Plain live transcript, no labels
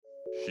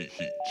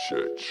Heat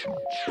check.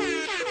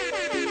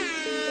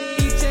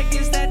 Heat check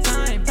is that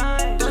time.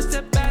 Don't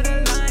step out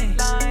of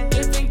line.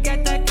 If you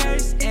get that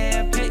curse,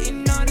 yeah,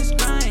 pitting on his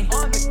grind.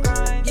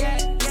 Yeah.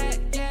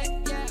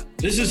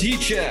 This is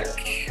Heat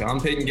Check. I'm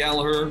Peyton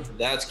Gallagher.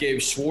 That's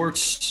Gabe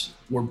Schwartz.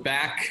 We're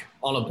back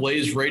on a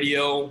Blaze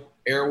Radio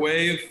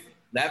airwave.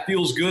 That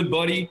feels good,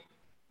 buddy.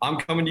 I'm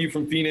coming to you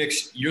from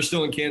Phoenix. You're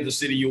still in Kansas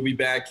City. You'll be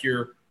back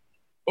here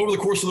over the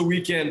course of the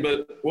weekend.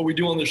 But what we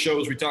do on the show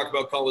is we talk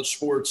about college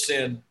sports,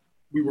 and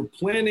we were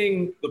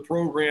planning the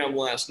program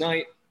last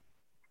night.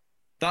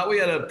 Thought we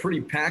had a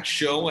pretty packed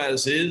show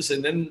as is,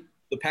 and then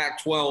the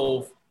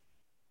Pac-12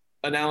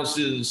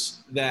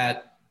 announces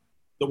that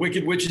the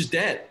Wicked Witch is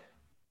dead.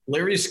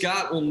 Larry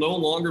Scott will no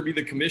longer be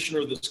the commissioner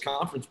of this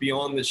conference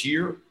beyond this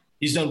year.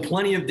 He's done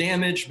plenty of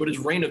damage, but his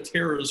reign of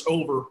terror is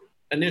over.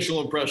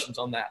 Initial impressions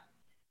on that?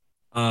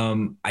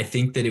 I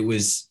think that it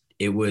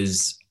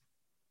was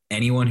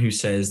anyone who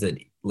says that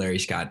Larry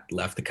Scott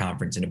left the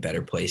conference in a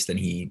better place than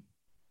he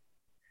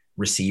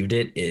received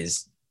it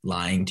is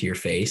lying to your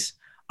face.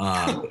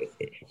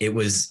 It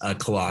was a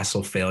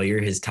colossal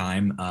failure, his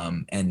time.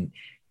 And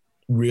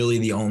really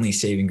the only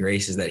saving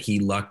grace is that he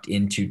lucked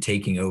into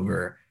taking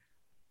over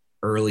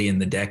early in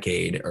the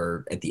decade,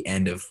 or at the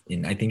end of,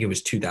 I think it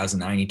was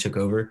 2009, he took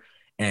over,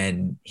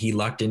 and he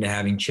lucked into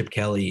having Chip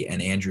Kelly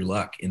and Andrew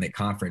Luck in the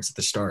conference at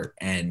the start.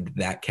 And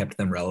that kept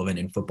them relevant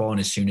in football. And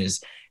as soon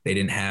as they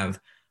didn't have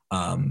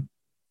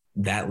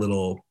that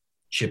little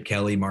Chip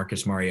Kelly,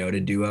 Marcus Mariota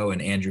duo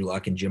and Andrew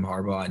Luck and Jim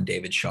Harbaugh and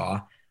David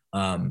Shaw,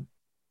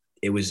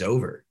 it was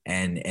over.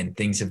 And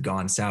things have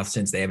gone south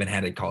since. They haven't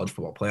had a college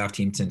football playoff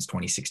team since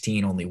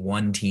 2016. Only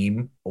one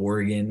team,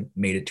 Oregon,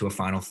 made it to a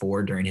Final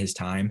Four during his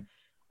time.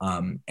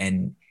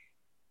 And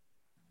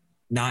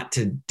not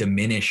to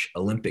diminish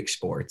Olympic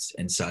sports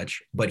and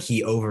such, but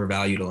he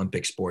overvalued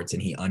Olympic sports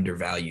and he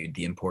undervalued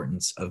the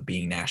importance of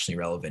being nationally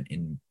relevant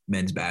in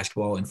men's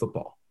basketball and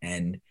football.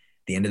 And at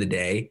the end of the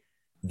day,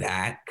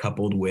 that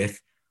coupled with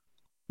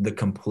the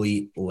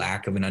complete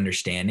lack of an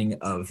understanding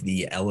of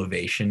the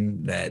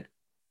elevation that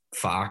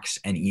Fox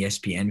and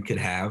ESPN could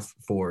have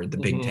for the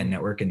Big Ten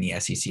Network and the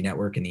SEC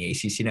Network and the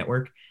ACC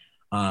Network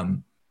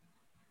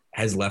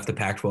has left the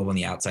Pac-12 on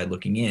the outside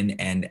looking in,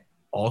 and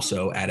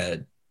also at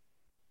a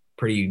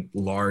pretty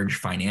large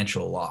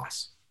financial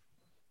loss.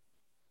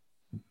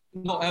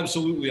 No,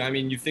 absolutely. I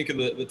mean, you think of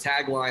the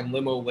tagline,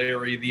 Limo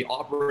Larry, the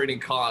operating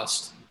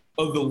cost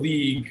of the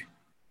league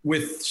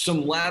with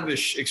some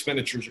lavish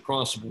expenditures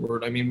across the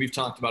board. I mean, we've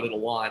talked about it a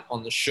lot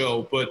on the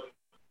show, but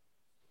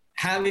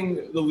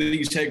having the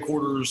league's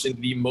headquarters in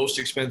the most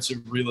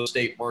expensive real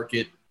estate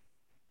market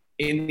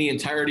in the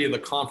entirety of the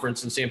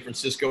conference in San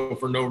Francisco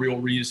for no real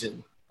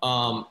reason.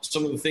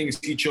 Some of the things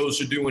he chose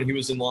to do when he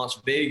was in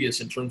Las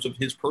Vegas in terms of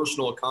his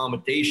personal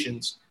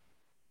accommodations.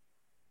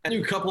 And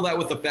you couple that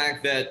with the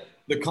fact that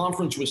the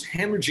conference was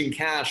hemorrhaging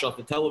cash off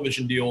the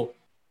television deal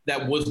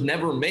that was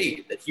never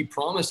made, that he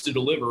promised to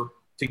deliver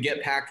to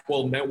get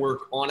Pac-12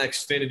 Network on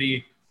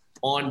Xfinity,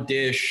 on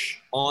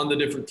Dish, on the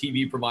different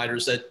TV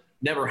providers. That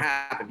never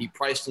happened. He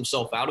priced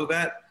himself out of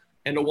that.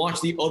 And to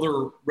watch the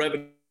other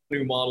revenue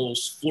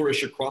models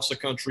flourish across the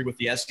country with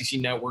the SEC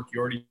Network, you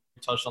already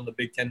touched on the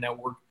Big Ten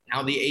Network,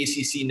 now the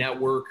ACC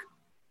Network,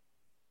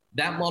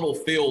 that model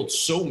failed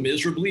so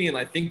miserably. And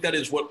I think that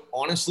is what,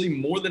 honestly,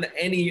 more than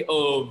any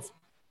of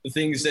the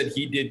things that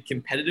he did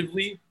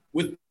competitively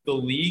with the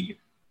league,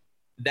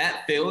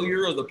 that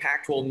failure of the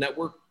Pac-12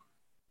 Network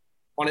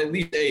on at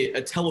least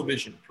a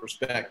television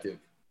perspective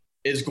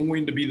is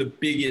going to be the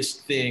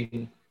biggest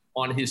thing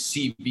on his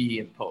CV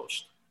in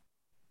post.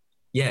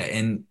 Yeah,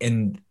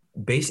 and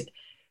basically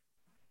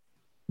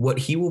what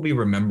he will be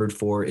remembered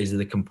for is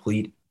the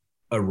complete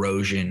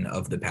erosion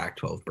of the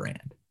Pac-12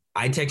 brand.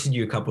 I texted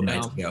you a couple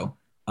nights ago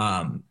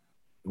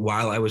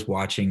while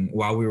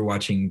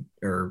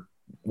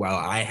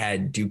I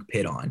had Duke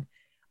Pitt on.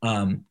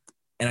 And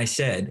I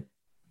said,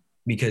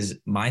 because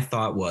my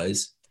thought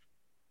was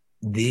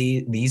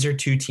these are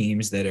two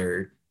teams that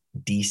are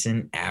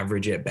decent,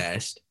 average at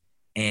best.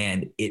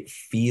 And it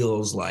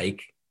feels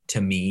like,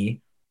 to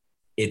me,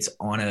 it's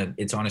on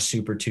a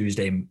Super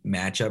Tuesday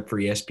matchup for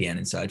ESPN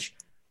and such,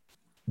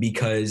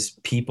 because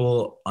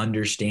people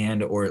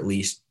understand, or at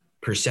least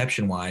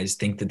perception-wise,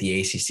 think that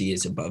the ACC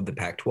is above the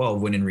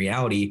Pac-12, when in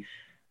reality,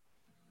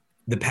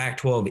 the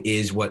Pac-12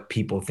 is what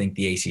people think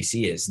the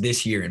ACC is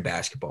this year in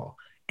basketball.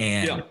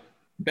 And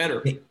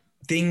better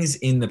things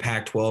in the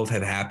Pac-12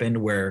 have happened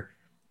where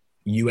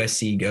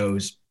USC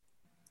goes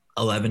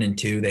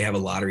 11-2. They have a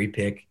lottery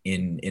pick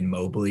in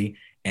Mobley,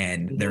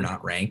 and they're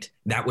not ranked.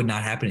 That would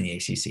not happen in the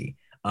ACC.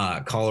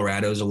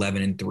 Colorado's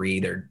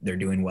 11-3. They're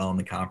doing well in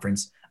the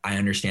conference. I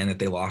understand that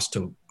they lost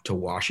to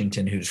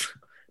Washington, who's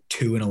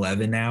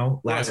 2-11 now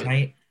last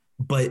night,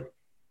 but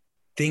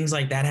things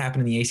like that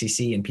happen in the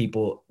ACC, and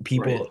people,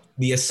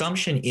 the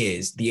assumption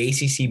is the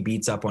ACC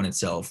beats up on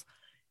itself,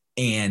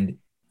 and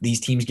these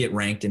teams get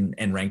ranked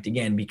and ranked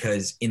again,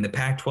 because in the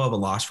Pac-12, a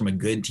loss from a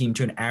good team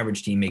to an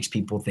average team makes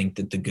people think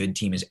that the good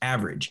team is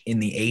average. In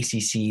the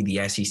ACC,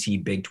 the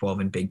SEC, Big 12,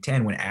 and Big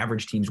 10, when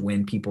average teams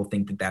win, people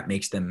think that that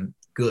makes them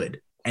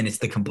good. And it's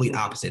the complete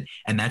opposite.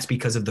 And that's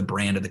because of the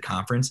brand of the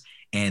conference.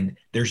 And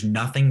there's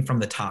nothing from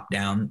the top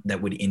down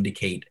that would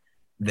indicate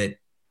that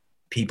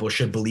people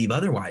should believe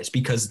otherwise,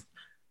 because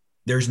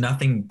there's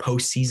nothing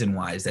postseason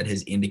wise that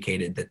has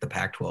indicated that the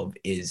Pac-12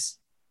 is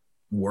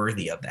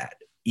worthy of that.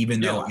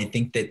 Even though I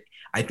think that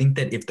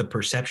if the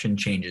perception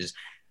changes,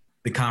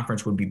 the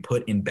conference would be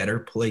put in better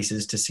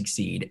places to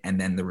succeed,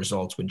 and then the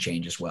results would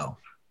change as well.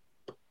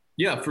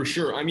 Yeah, for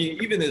sure. I mean,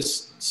 even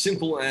as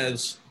simple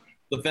as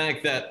the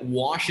fact that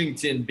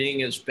Washington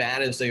being as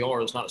bad as they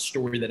are is not a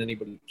story that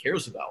anybody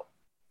cares about,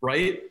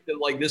 right?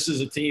 Like, this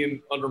is a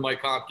team under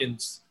Mike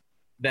Hopkins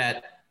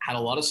that had a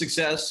lot of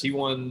success. He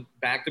won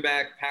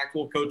back-to-back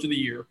Pac-12 Coach of the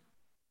Year,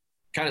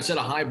 kind of set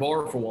a high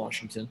bar for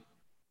Washington.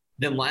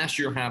 Then last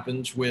year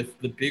happens with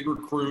the big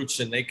recruits,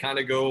 and they kind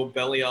of go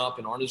belly up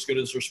and aren't as good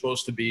as they're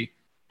supposed to be.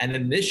 And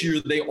then this year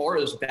they are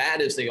as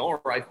bad as they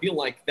are. I feel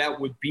like that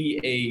would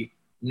be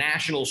a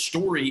national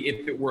story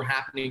if it were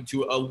happening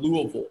to a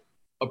Louisville,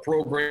 a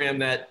program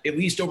that at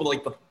least over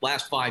like the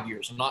last 5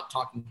 years, I'm not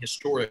talking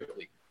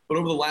historically, but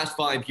over the last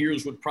 5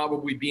 years would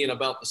probably be in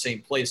about the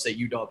same place that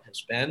UW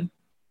has been.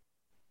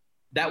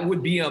 That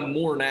would be a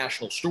more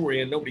national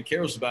story, and nobody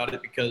cares about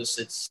it because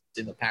it's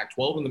in the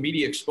Pac-12, and the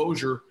media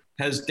exposure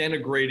has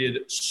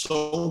denigrated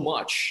so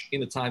much in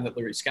the time that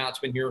Larry Scott's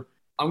been here.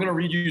 I'm going to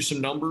read you some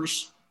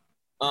numbers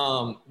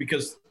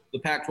because the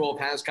Pac-12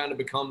 has kind of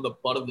become the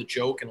butt of the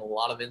joke in a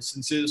lot of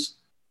instances.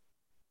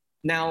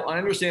 Now, I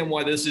understand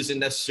why this isn't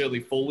necessarily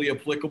fully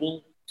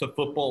applicable to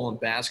football and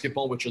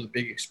basketball, which are the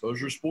big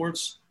exposure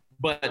sports,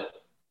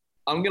 but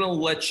I'm going to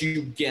let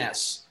you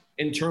guess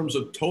in terms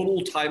of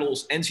total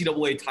titles,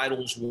 NCAA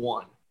titles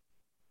won.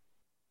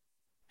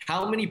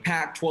 How many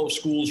Pac-12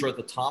 schools are at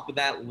the top of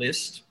that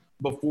list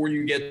before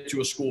you get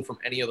to a school from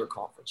any other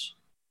conference?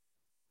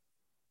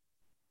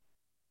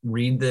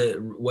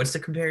 What's the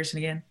comparison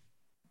again?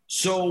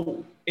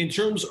 So in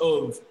terms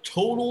of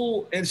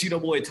total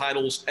NCAA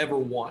titles ever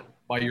won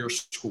by your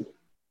school,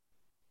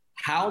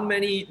 how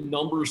many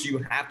numbers do you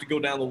have to go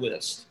down the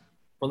list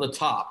from the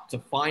top to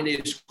find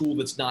a school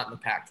that's not in the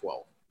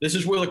Pac-12? This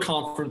is where the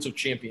Conference of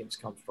Champions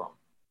comes from.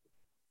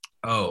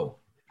 Oh,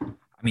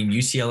 I mean,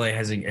 UCLA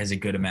has a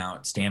good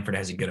amount. Stanford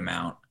has a good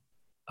amount.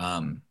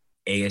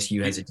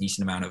 ASU has a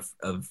decent amount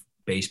of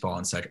baseball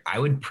and such. I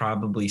would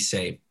probably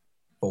say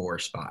 4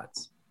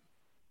 spots.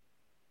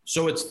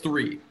 So it's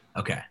 3.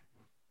 Okay.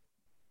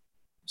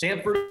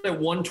 Stanford at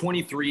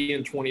 123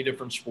 in 20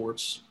 different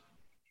sports.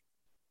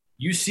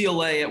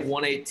 UCLA at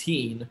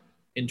 118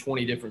 in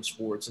 20 different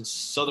sports. And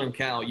Southern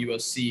Cal,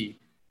 USC,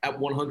 at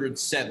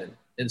 107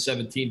 in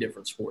 17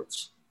 different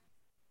sports.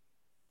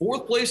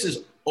 4th place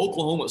is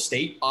Oklahoma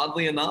State,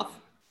 oddly enough,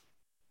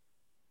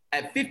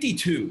 at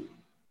 52.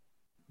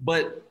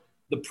 But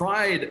the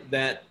pride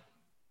that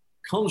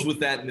comes with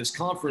that in this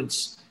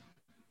conference,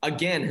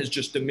 again, has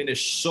just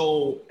diminished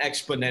so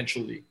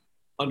exponentially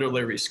under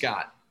Larry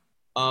Scott.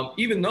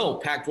 Even though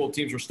Pac-12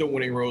 teams are still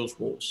winning Rose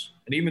Bowls,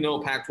 and even though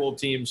Pac-12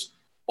 teams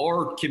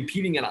are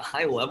competing at a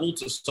high level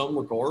to some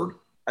regard,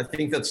 I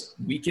think that's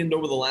weakened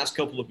over the last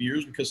couple of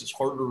years because it's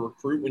harder to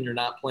recruit when you're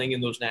not playing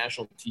in those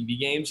national TV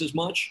games as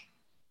much.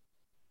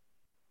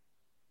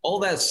 All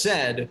that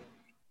said,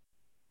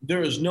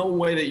 there is no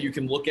way that you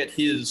can look at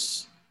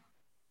his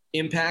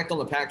impact on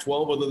the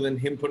Pac-12 other than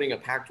him putting a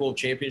Pac-12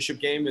 championship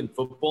game in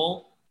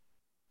football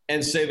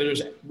and say that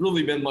there's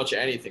really been much of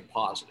anything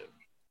positive.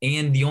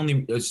 And the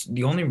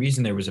only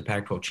reason there was a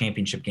Pac-12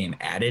 championship game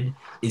added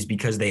is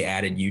because they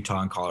added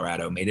Utah and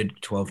Colorado, made it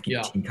a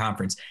 12-team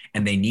conference,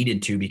 and they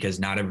needed to because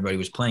not everybody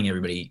was playing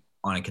everybody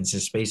on a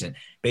consistent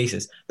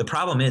basis. The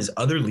problem is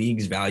other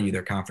leagues value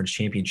their conference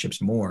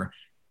championships more,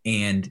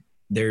 and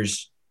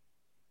there's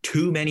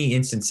too many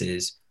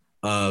instances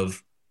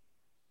of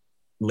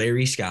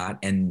Larry Scott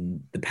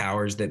and the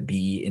powers that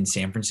be in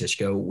San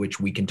Francisco, which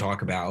we can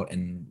talk about,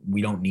 and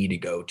we don't need to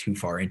go too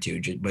far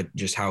into, but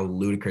just how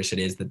ludicrous it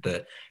is that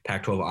the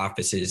Pac-12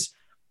 offices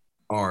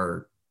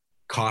are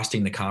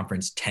costing the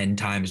conference 10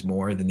 times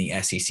more than the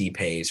SEC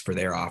pays for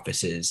their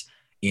offices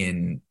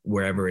in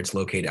wherever it's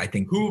located. I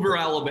think Hoover,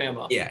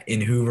 Alabama. Yeah,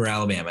 in Hoover,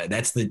 Alabama.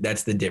 That's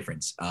the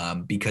difference.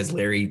 Because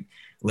Larry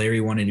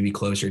wanted to be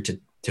closer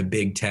to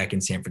big tech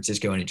in San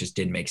Francisco, and it just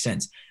didn't make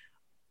sense.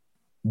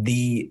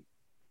 The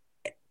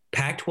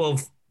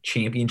Pac-12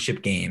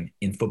 championship game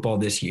in football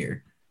this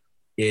year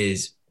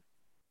is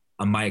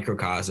a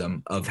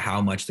microcosm of how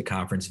much the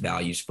conference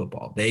values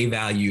football. They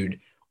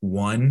valued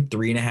one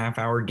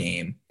 3.5-hour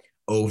game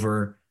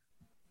over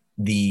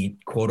the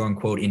quote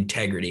unquote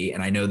integrity.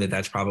 And I know that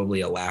that's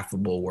probably a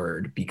laughable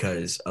word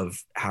because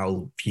of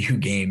how few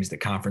games the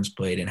conference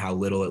played and how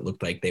little it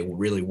looked like they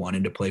really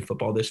wanted to play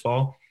football this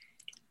fall.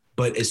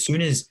 But as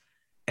soon as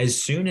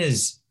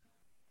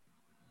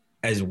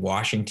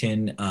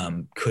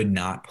Washington could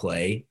not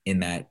play in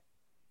that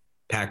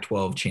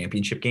Pac-12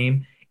 championship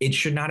game, it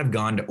should not have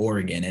gone to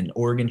Oregon, and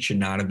Oregon should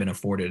not have been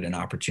afforded an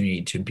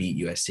opportunity to beat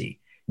USC.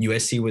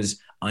 USC was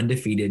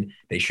undefeated.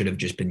 They should have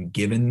just been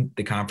given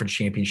the conference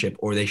championship,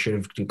 or they should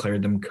have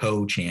declared them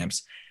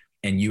co-champs,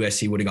 and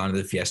USC would have gone to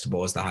the Fiesta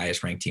Bowl as the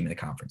highest ranked team in the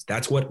conference.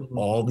 That's what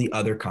all the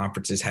other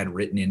conferences had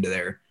written into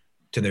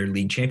their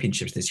league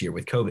championships this year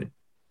with COVID.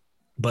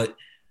 But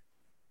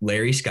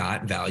Larry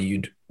Scott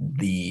valued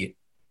the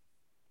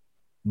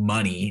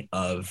money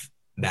of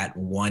that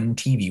one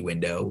TV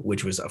window,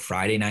 which was a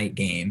Friday night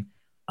game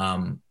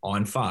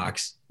on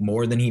Fox,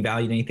 more than he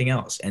valued anything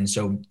else. And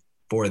so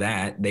for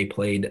that, they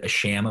played a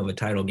sham of a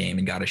title game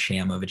and got a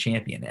sham of a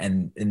champion.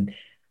 And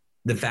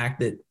the fact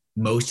that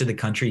most of the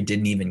country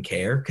didn't even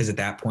care, because at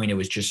that point it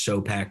was just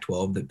so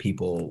Pac-12 that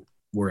people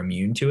were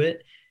immune to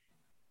it,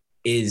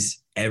 is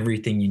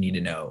everything you need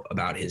to know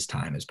about his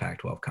time as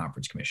Pac-12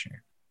 conference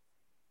commissioner.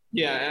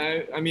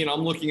 Yeah, I mean,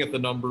 I'm looking at the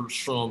numbers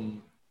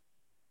from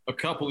a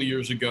couple of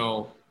years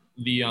ago,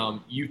 the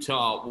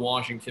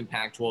Utah-Washington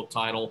Pac-12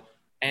 title,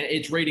 and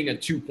it's rating a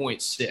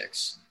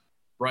 2.6,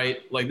 right?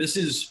 Like, this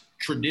is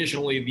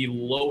traditionally the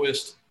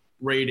lowest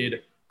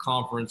rated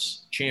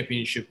conference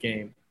championship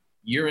game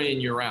year in,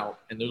 year out.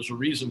 And there's a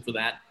reason for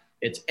that.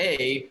 It's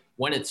A,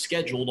 when it's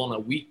scheduled on a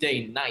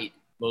weekday night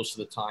most of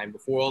the time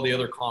before all the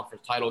other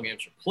conference title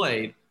games are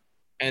played.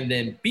 And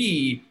then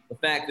B, the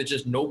fact that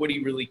just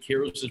nobody really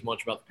cares as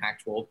much about the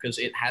Pac-12 because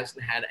it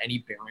hasn't had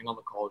any bearing on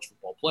the college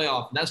football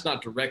playoff. And that's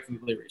not directly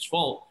Larry's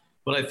fault,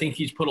 but I think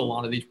he's put a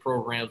lot of these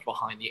programs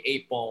behind the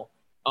eight ball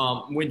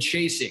when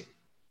chasing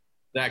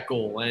that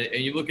goal.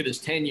 And you look at his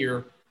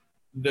tenure,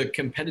 the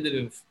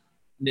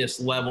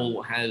competitiveness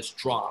level has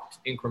dropped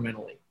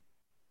incrementally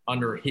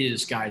under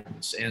his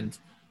guidance. And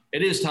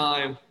it is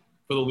time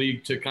for the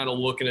league to kind of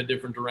look in a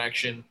different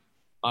direction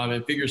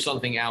and figure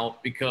something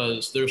out,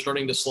 because they're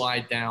starting to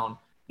slide down.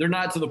 They're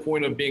not to the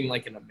point of being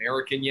like an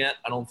American yet.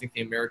 I don't think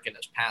the American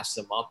has passed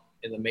them up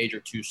in the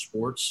major two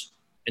sports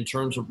in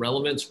terms of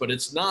relevance, but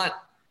it's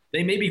not –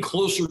 they may be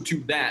closer to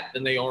that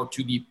than they are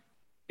to the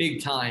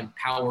big-time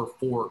Power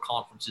Four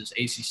conferences,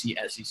 ACC,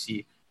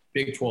 SEC,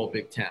 Big 12,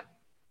 Big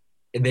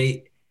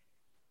 10.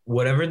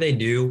 Whatever they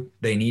do,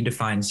 they need to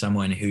find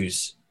someone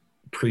whose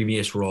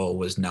previous role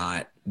was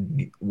not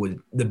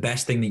the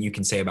best thing that you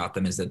can say about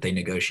them is that they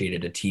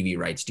negotiated a TV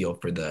rights deal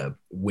for the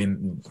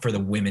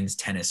Women's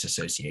Tennis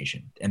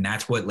Association. And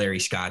that's what Larry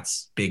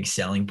Scott's big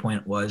selling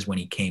point was when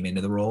he came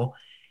into the role.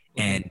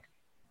 And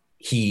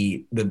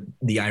the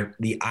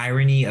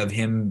irony of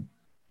him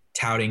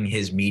touting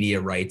his media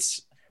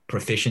rights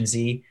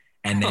proficiency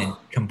and then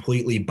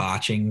completely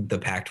botching the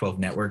Pac-12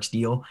 Networks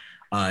deal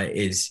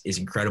is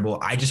incredible.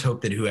 I just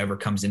hope that whoever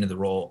comes into the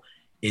role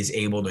is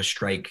able to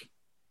strike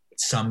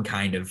some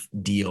kind of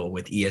deal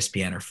with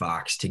ESPN or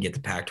Fox to get the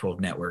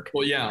Pac-12 network.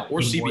 Well, yeah, or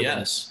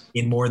CBS.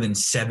 In more than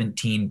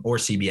 17 or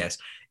CBS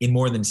in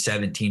more than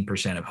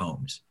 17% of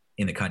homes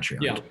in the country.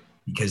 Yeah.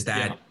 Because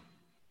the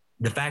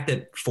fact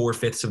that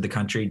 4/5 of the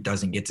country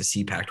doesn't get to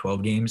see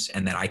Pac-12 games,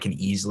 and that I can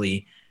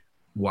easily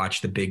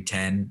watch the Big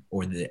Ten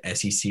or the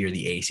SEC or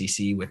the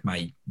ACC with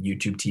my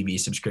YouTube TV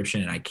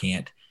subscription, and I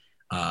can't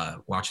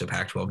watch the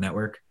Pac-12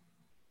 network.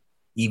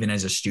 Even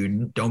as a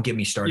student, don't get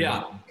me started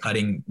on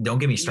cutting. Don't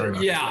get me started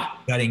on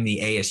cutting the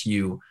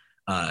ASU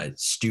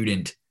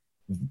student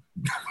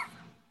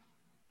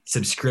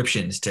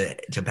subscriptions to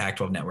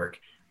Pac-12 Network.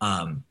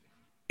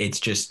 It's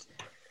just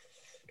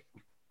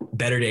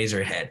better days are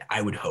ahead,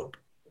 I would hope.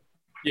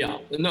 Yeah,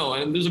 no,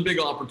 and there's a big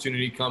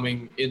opportunity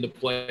coming into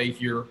play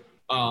here.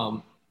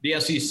 The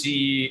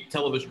SEC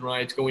television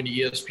rights going to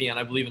ESPN,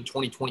 I believe, in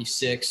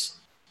 2026.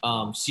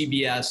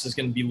 CBS is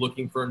going to be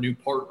looking for a new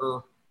partner.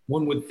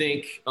 One would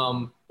think,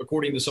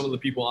 according to some of the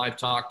people I've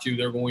talked to,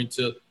 they're going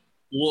to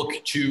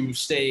look to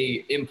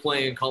stay in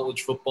play in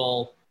college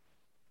football.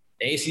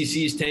 The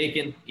ACC's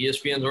taken.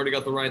 ESPN's already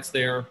got the rights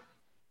there.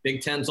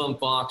 Big Ten's on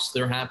Fox.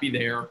 They're happy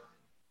there.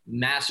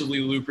 Massively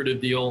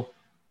lucrative deal.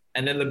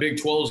 And then the Big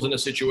 12's in a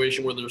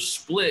situation where they're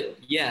split,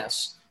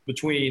 yes,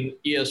 between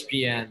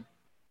ESPN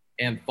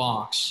and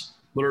Fox,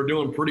 but are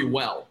doing pretty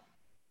well.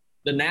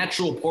 The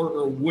natural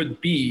partner would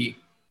be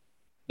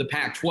the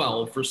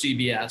Pac-12 for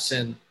CBS,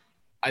 and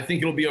I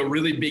think it'll be a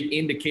really big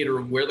indicator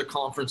of where the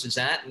conference is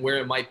at and where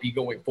it might be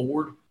going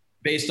forward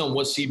based on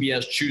what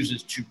CBS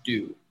chooses to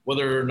do,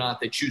 whether or not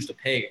they choose to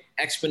pay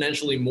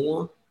exponentially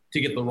more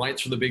to get the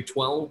rights for the Big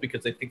 12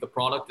 because they think the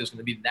product is going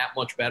to be that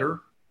much better,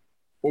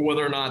 or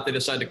whether or not they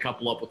decide to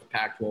couple up with the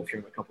Pac-12 here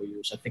in a couple of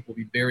years. I think will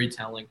be very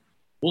telling.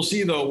 We'll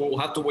see, though. We'll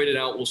have to wait it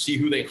out. We'll see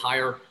who they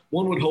hire.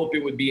 One would hope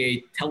it would be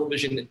a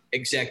television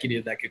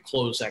executive that could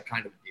close that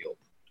kind of deal.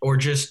 Or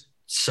just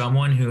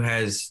someone who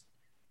has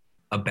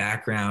a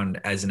background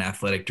as an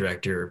athletic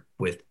director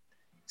with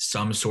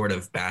some sort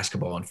of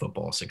basketball and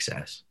football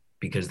success,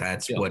 because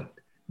that's what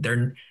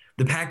the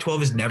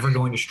Pac-12 is never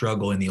going to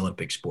struggle in the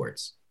Olympic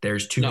sports.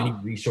 There's too many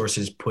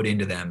resources put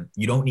into them.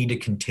 You don't need to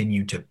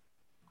continue to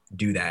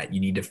do that. You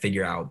need to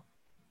figure out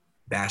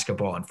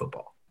basketball and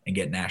football and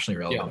get nationally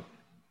relevant. Yeah.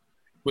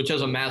 Which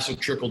has a massive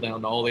trickle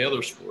down to all the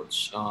other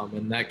sports.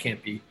 And that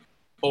can't be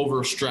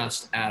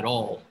overstressed at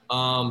all.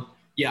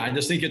 Yeah, I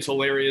just think it's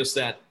hilarious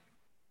that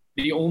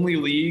the only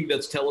league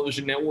that's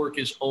television network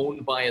is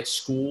owned by its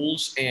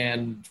schools,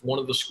 and one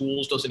of the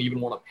schools doesn't even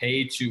want to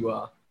pay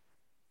to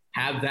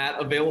have that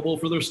available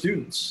for their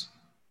students.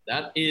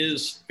 That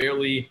is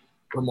fairly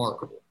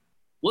remarkable.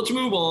 Let's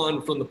move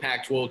on from the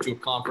Pac-12 to a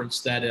conference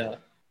that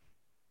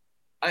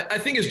I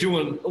think is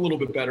doing a little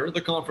bit better,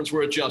 the conference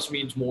where it just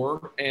means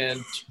more.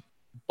 And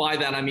by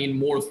that, I mean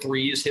more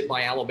threes hit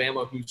by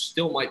Alabama, who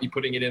still might be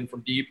putting it in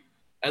from deep.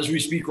 As we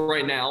speak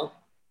right now,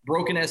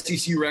 broken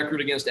SEC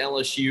record against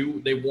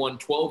LSU. They won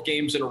 12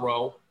 games in a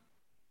row,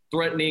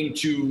 threatening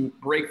to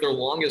break their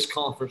longest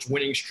conference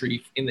winning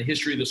streak in the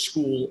history of the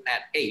school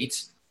at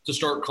 8 to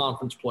start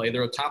conference play.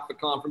 They're atop the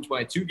conference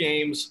by 2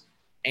 games,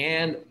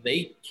 and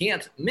they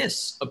can't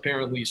miss,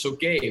 apparently. So,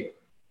 Gabe,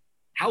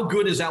 how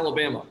good is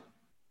Alabama?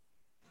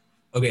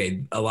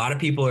 Okay, a lot of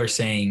people are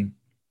saying,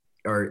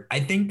 or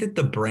I think that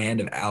the brand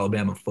of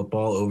Alabama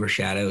football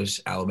overshadows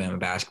Alabama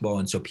basketball,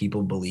 and so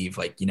people believe,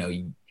 like,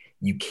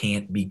 you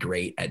can't be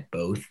great at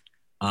both.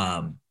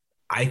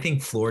 I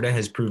think Florida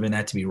has proven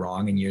that to be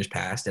wrong in years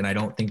past, and I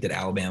don't think that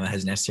Alabama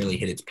has necessarily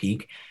hit its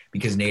peak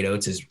because Nate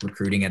Oates is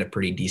recruiting at a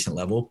pretty decent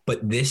level.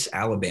 But this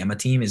Alabama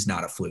team is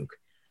not a fluke.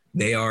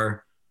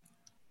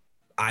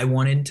 I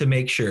wanted to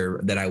make sure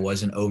that I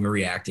wasn't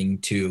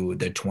overreacting to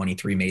the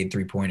 23 made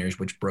three-pointers,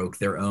 which broke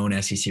their own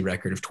SEC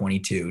record of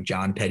 22.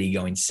 John Petty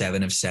going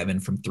 7 of 7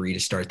 from 3 to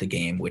start the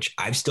game, which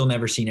I've still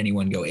never seen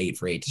anyone go 8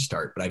 for 8 to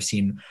start, but I've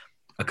seen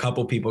a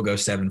couple people go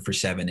 7 for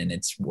 7, and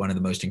it's one of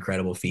the most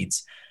incredible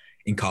feats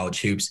in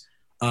college hoops.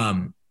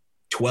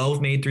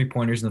 12 made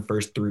three-pointers in the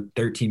first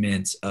 13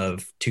 minutes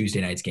of Tuesday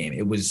night's game.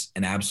 It was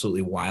an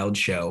absolutely wild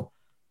show,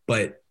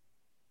 but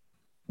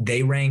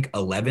they rank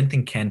 11th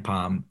in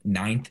KenPom,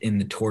 9th in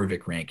the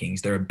Torvik rankings.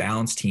 They're a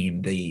balanced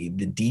team. The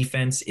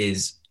defense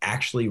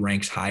actually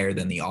ranks higher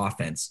than the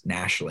offense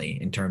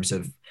nationally in terms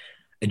of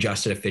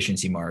adjusted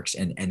efficiency marks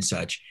and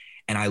such.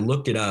 And I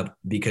looked it up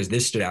because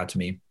this stood out to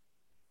me.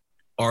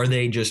 Are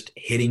they just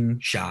hitting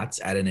shots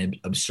at an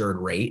absurd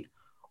rate,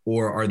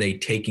 or are they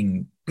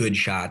taking good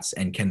shots,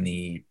 and can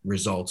the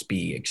results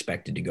be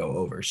expected to go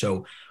over?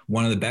 So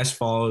one of the best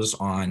follows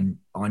on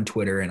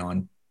Twitter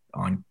and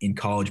on in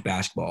college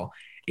basketball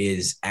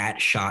is at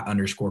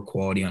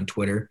 @shot_quality on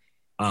Twitter.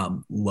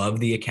 Love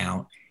the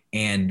account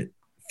and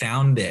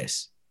found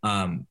this.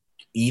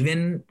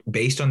 Even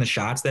based on the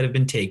shots that have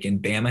been taken,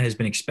 Bama has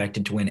been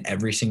expected to win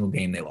every single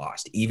game they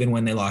lost, even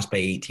when they lost by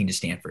 18 to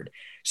Stanford.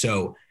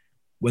 So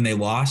when they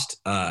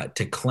lost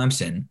to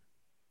Clemson,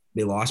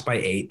 they lost by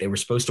 8. They were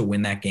supposed to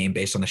win that game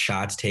based on the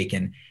shots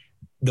taken.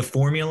 The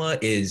formula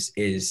is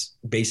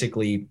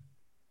basically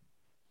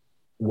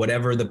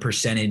whatever the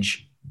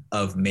percentage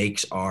of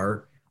makes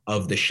are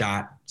of the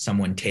shot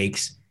someone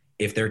takes.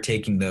 If they're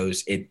taking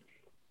those,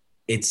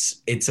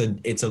 it's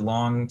a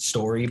long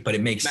story, but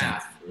it makes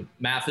sense.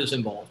 Math is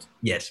involved.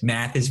 Yes,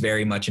 math is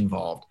very much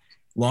involved.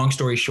 Long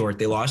story short,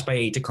 they lost by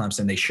 8 to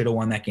Clemson. They should have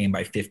won that game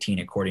by 15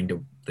 according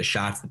to the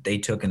shots that they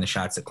took and the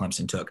shots that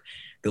Clemson took.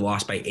 They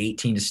lost by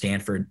 18 to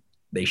Stanford.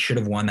 They should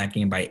have won that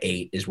game by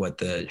 8 is what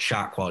the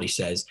shot quality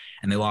says.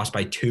 And they lost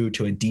by 2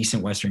 to a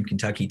decent Western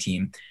Kentucky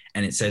team.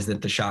 And it says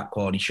that the shot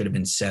quality should have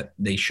been set.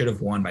 They should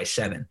have won by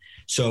 7.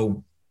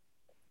 So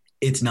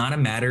it's not a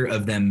matter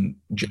of them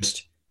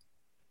just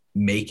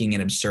making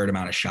an absurd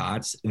amount of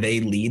shots. They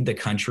lead the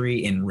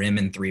country in rim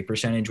and 3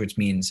 percentage, which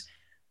means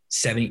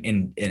 70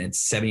 and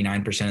it's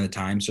 79% of the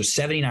time. So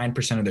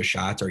 79% of their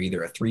shots are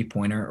either a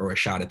 3-pointer or a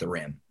shot at the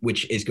rim,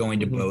 which is going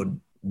to bode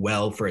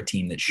well for a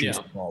team that shoots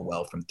the ball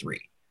well from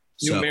 3.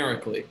 So,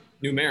 numerically.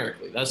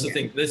 That's the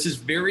thing. This is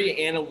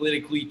very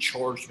analytically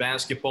charged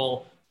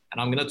basketball,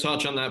 and I'm going to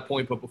touch on that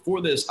point. But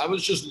before this, I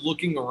was just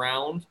looking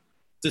around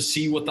to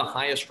see what the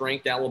highest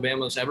ranked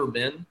Alabama's ever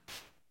been.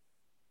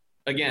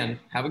 Again,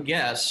 have a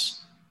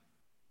guess.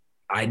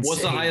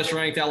 What's the highest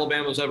ranked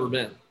Alabama's ever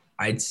been?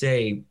 I'd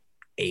say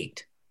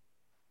 8.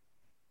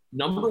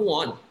 Number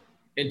 1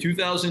 in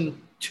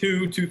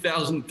 2002,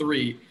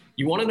 2003.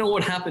 You want to know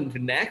what happened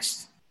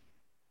next?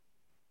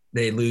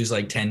 They lose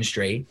like 10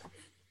 straight.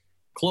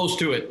 Close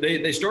to it.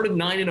 They started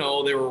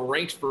 9-0. They were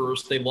ranked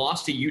first. They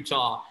lost to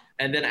Utah.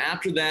 And then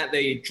after that,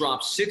 they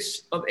dropped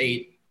 6 of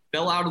 8,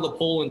 fell out of the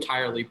poll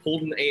entirely,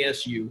 pulled an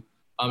ASU,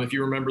 if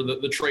you remember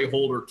the Trey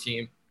Holder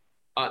team.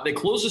 They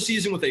closed the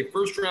season with a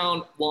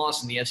first-round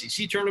loss in the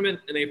SEC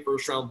tournament and a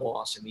first-round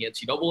loss in the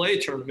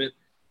NCAA tournament.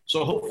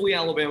 So hopefully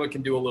Alabama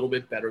can do a little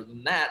bit better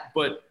than that.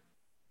 But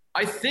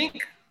I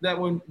think that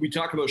when we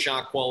talk about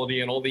shot quality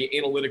and all the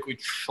analytically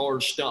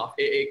charged stuff,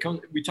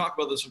 we talk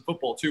about this in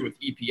football too with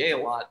EPA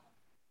a lot.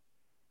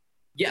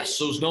 Yes,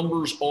 those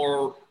numbers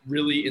are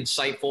really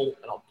insightful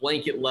at a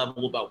blanket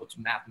level about what's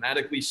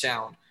mathematically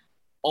sound.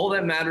 All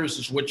that matters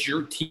is what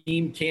your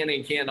team can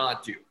and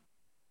cannot do.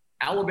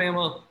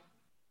 Alabama,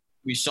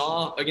 we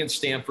saw against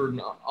Stanford,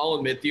 and I'll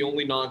admit the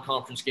only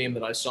non-conference game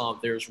that I saw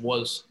of theirs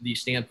was the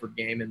Stanford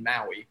game in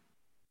Maui.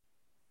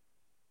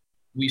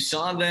 We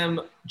saw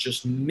them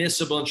just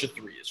miss a bunch of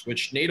threes,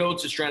 which Nate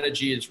Oates'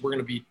 strategy is we're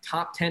going to be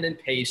top 10 in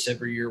pace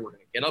every year. We're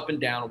going to get up and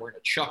down, and we're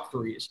going to chuck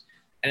threes.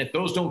 And if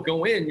those don't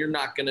go in, you're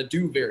not going to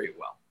do very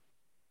well.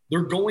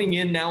 They're going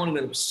in now at an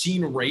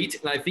obscene rate,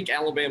 and I think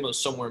Alabama is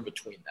somewhere in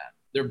between that.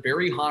 They're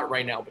very hot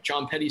right now, but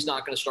John Petty's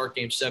not going to start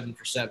game 7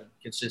 for 7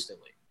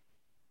 consistently.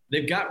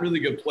 They've got really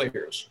good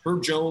players.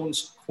 Herb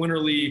Jones,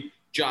 Quinterly,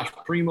 Josh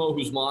Primo,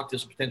 who's mocked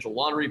as a potential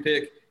lottery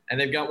pick, and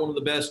they've got one of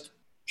the best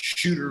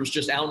shooters,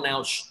 just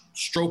out-and-out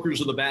strokers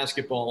of the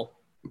basketball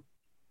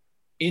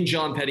in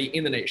John Petty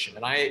in the nation,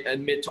 and I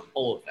admit to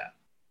all of that.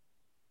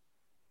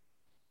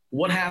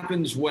 What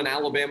happens when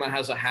Alabama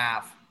has a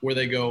half where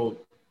they go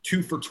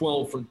 2 for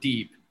 12 from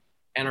deep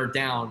and are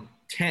down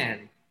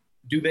 10?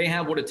 Do they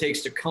have what it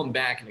takes to come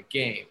back in a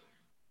game?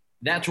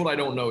 That's what I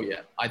don't know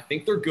yet. I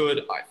think they're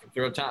good. I think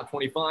they're a top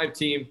 25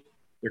 team.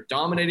 They're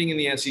dominating in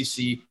the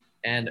SEC,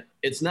 and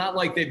it's not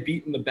like they've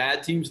beaten the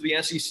bad teams of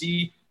the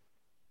SEC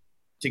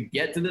to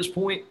get to this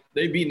point.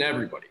 They've beaten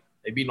everybody.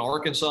 They've beaten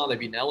Arkansas, they've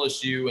beaten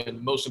LSU,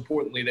 and most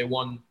importantly, they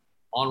won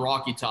on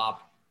Rocky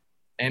Top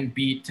and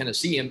beat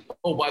Tennessee. And,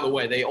 oh, by the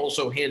way, they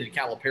also handed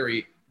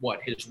Calipari,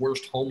 his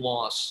worst home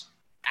loss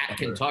at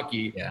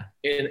Kentucky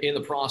in the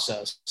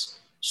process.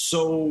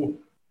 So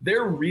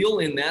they're real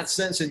in that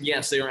sense. And,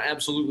 yes, they are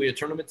absolutely a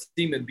tournament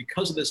team. And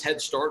because of this head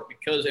start,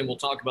 and we'll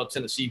talk about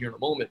Tennessee here in a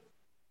moment,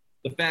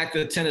 the fact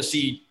that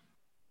Tennessee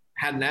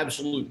had an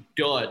absolute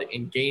dud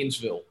in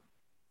Gainesville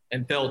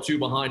and fell 2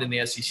 behind in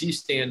the SEC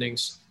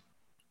standings,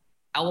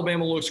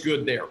 Alabama looks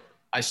good there.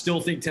 I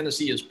still think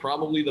Tennessee is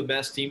probably the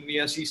best team in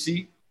the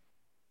SEC.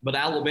 But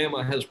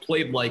Alabama has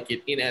played like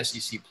it in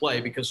SEC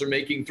play because they're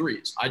making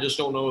threes. I just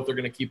don't know if they're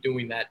going to keep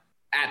doing that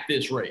at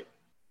this rate.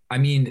 I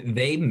mean,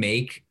 they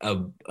make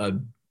a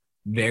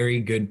very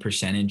good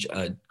percentage,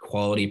 a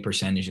quality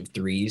percentage of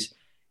threes.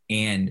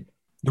 And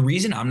the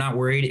reason I'm not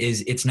worried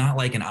is it's not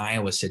like an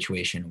Iowa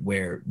situation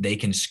where they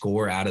can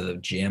score out of the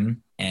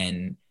gym,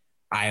 and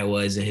Iowa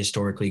is a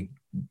historically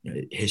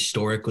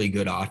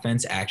good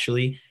offense,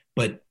 actually.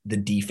 But the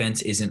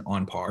defense isn't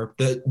on par.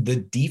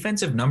 The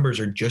defensive numbers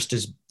are just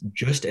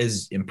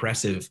as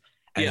impressive.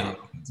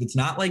 It's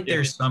not like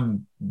there's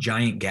some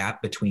giant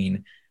gap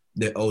between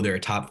they're a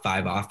top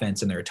 5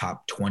 offense and they're a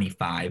top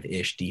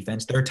 25-ish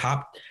defense. They're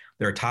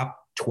a top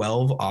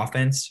 12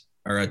 offense,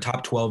 or a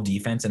top 12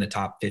 defense and a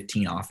top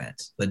 15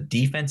 offense. The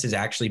defense is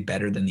actually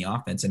better than the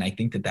offense, and I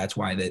think that that's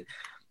why that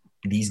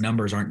these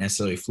numbers aren't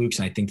necessarily flukes,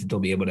 and I think that they'll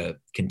be able to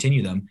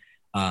continue them.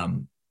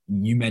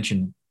 You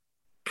mentioned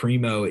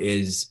Primo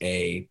is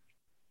a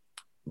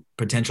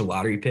potential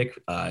lottery pick.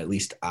 At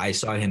least I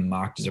saw him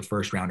mocked as a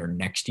first rounder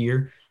next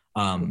year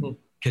because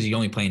he's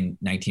only playing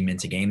 19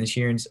 minutes a game this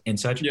year and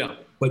such. Yeah.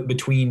 But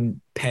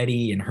between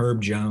Petty and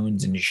Herb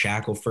Jones and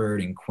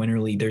Shackelford and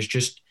Quinterly,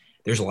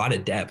 there's a lot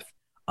of depth.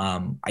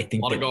 I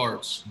think a lot of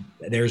guards.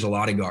 There's a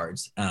lot of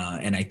guards.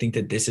 And I think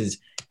that this is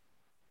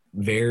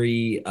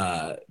very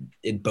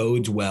it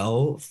bodes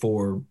well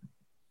for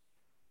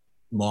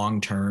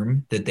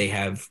long-term that they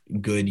have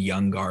good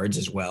young guards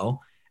as well.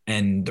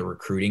 And the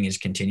recruiting is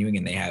continuing,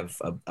 and they have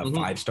a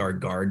 5-star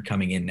guard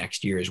coming in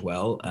next year as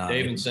well.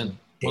 Davidson,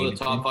 one of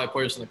the top 5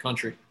 players in the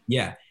country.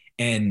 Yeah.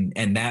 And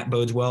that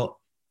bodes well.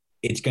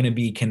 It's going to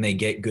be, can they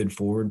get good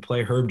forward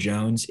play? Herb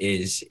Jones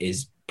is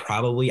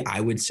probably, I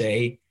would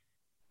say,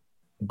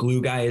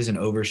 glue guy is an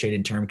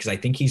overshaded term because I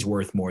think he's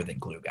worth more than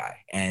glue guy.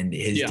 And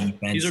his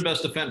defense, he's their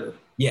best defender.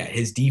 Yeah.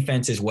 His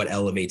defense is what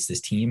elevates this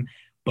team.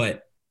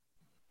 But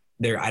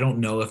I don't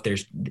know if they're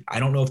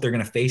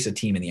going to face a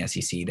team in the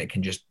SEC that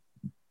can just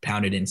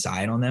pound it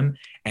inside on them.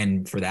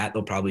 And for that,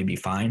 they'll probably be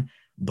fine.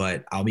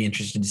 But I'll be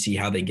interested to see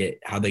how they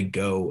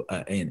go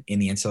in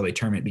the NCAA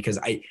tournament, because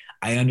I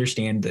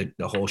understand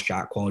the whole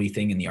shot quality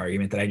thing and the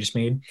argument that I just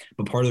made.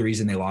 But part of the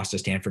reason they lost to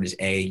Stanford is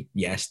A,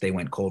 yes, they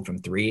went cold from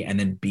 3. And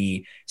then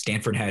B,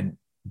 Stanford had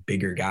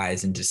bigger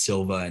guys into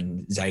Silva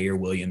and Zaire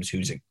Williams,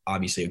 who's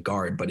obviously a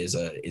guard, but is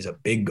a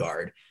big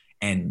guard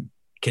and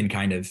can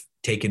kind of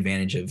take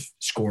advantage of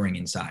scoring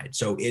inside.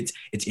 So it's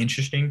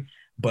interesting,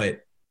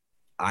 but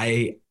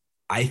I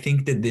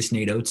think that this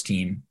Nate Oates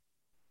team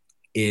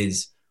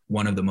is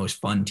one of the most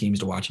fun teams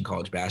to watch in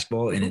college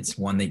basketball, and it's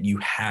one that you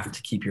have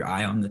to keep your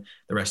eye on the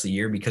rest of the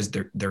year because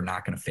they're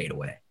not going to fade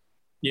away.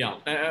 Yeah,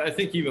 I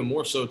think even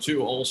more so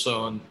too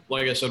also, and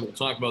like I said, we'll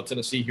talk about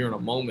Tennessee here in a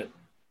moment,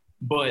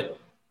 but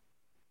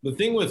the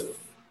thing with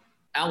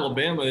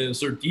Alabama is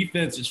their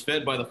defense is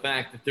fed by the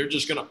fact that they're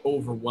just going to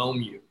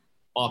overwhelm you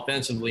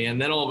offensively.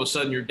 And then all of a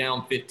sudden you're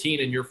down 15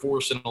 and you're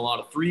forcing a lot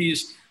of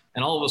threes.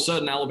 And all of a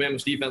sudden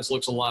Alabama's defense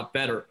looks a lot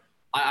better.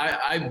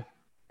 I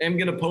am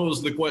going to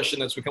pose the question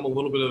that's become a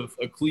little bit of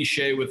a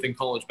cliche within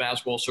college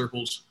basketball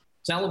circles.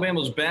 Is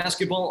Alabama's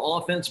basketball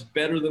offense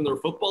better than their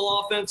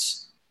football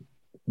offense?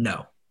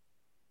 No,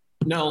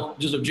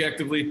 just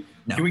objectively.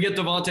 No. Can we get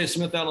Devontae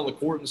Smith out on the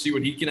court and see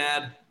what he can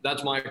add?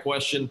 That's my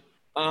question.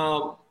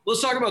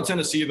 Let's talk about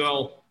Tennessee,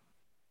 though.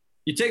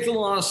 You take the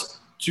loss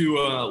to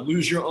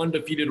lose your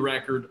undefeated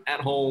record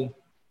at home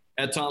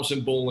at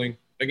Thompson-Boling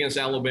against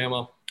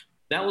Alabama.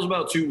 That was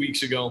about 2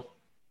 weeks ago.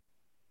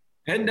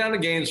 Heading down to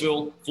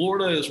Gainesville,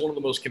 Florida is one of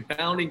the most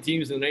confounding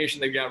teams in the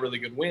nation. They've got really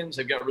good wins.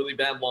 They've got really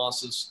bad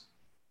losses.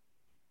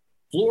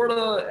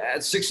 Florida at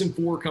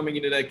 6-4 coming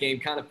into that game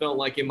kind of felt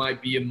like it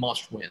might be a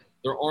must win.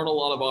 There aren't a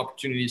lot of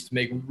opportunities to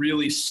make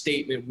really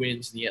statement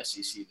wins in the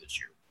SEC this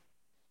year.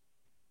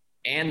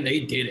 And they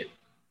did it.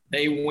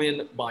 They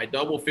win by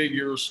double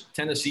figures.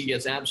 Tennessee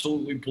gets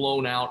absolutely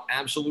blown out,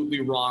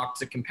 absolutely rocked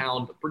to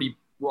compound a pretty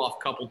rough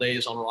couple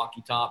days on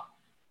Rocky Top.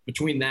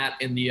 Between that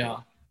and the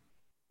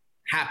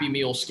Happy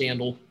Meal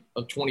scandal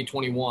of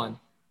 2021,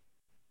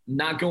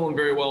 not going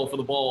very well for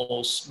the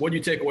Vols. What do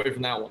you take away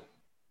from that one?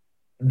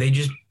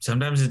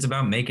 Sometimes it's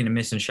about making and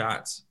missing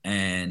shots.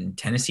 And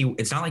Tennessee,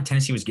 it's not like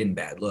Tennessee was getting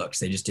bad looks.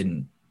 They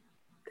didn't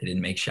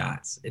make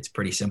shots. It's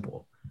pretty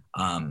simple.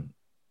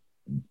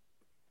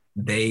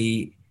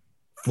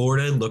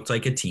 Florida looked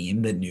like a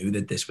team that knew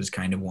that this was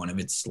kind of one of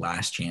its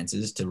last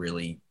chances to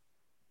really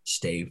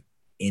stay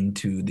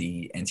into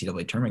the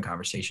NCAA tournament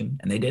conversation,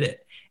 and they did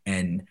it.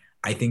 And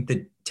I think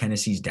that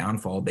Tennessee's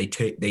downfall, they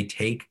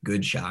take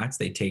good shots.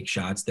 They take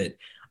shots that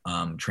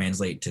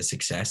translate to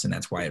success, and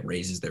that's why it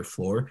raises their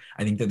floor.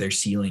 I think that their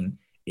ceiling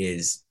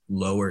is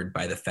lowered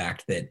by the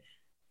fact that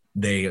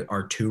they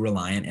are too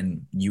reliant,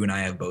 and you and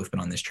I have both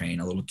been on this train,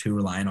 a little too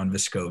reliant on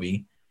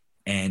Vescovi.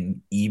 And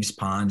Yves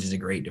Pons is a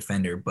great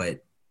defender,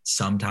 but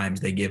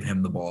sometimes they give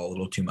him the ball a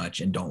little too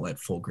much and don't let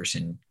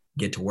Fulkerson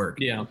get to work.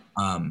 Yeah.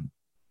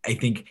 I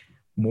think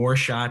more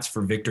shots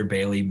for Victor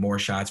Bailey, more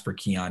shots for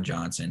Keon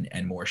Johnson,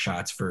 and more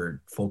shots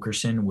for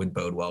Fulkerson would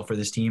bode well for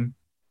this team.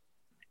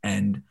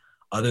 And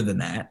other than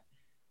that,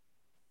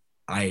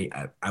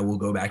 I will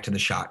go back to the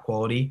shot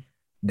quality.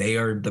 They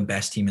are the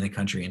best team in the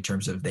country in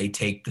terms of they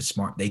take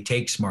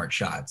smart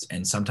shots,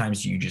 and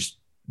sometimes you just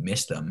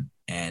miss them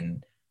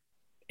and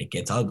it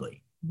gets ugly.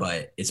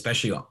 But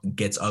especially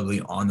gets ugly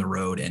on the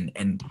road,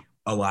 and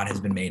a lot has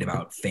been made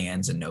about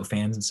fans and no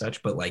fans and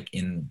such, but like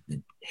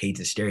hate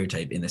to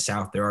stereotype, in the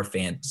South, there are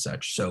fans and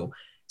such. So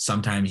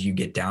sometimes you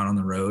get down on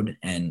the road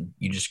and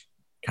you just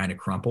kind of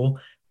crumple.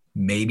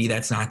 Maybe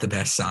that's not the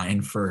best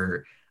sign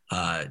for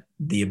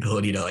the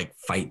ability to like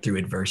fight through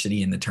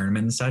adversity in the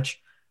tournament and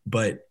such.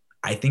 But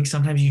I think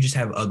sometimes you just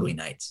have ugly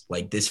nights.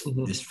 Like this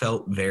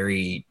felt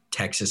very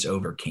Texas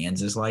over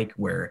Kansas, like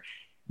where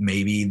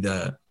maybe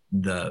the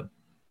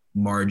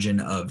margin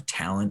of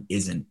talent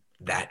isn't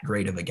that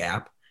great of a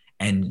gap.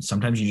 And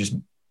sometimes you just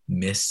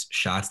miss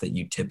shots that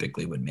you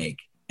typically would make.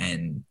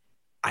 And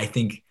I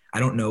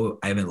don't know,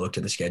 I haven't looked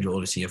at the schedule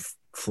to see if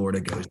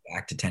Florida goes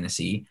back to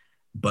Tennessee,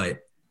 but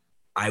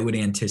I would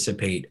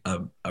anticipate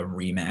a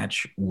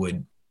rematch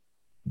would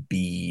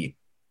be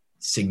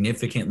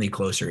significantly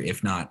closer,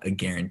 if not a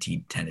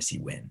guaranteed Tennessee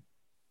win.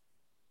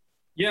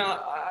 Yeah,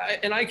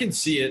 and I can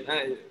see it.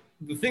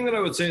 The thing that I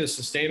would say is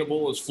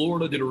sustainable is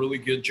Florida did a really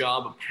good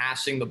job of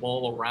passing the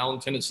ball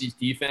around Tennessee's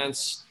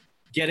defense,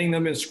 getting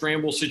them in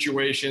scramble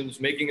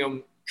situations, making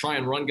them try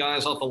and run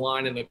guys off the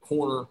line in the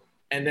corner,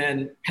 and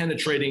then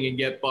penetrating and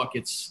get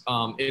buckets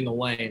in the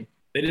lane.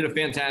 They did a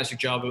fantastic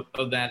job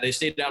of that. They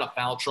stayed out of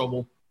foul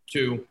trouble,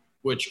 too,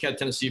 which kept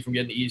Tennessee from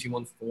getting the easy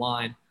ones at the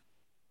line.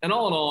 And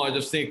all in all, I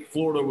just think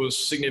Florida was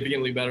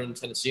significantly better than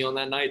Tennessee on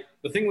that night.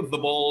 The thing with the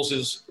Vols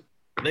is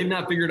they've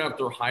not figured out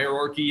their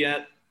hierarchy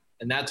yet,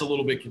 and that's a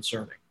little bit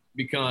concerning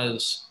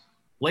because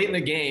late in the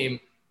game,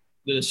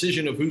 the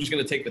decision of who's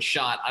going to take the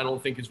shot I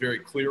don't think is very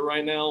clear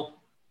right now.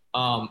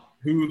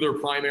 Who their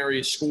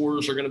primary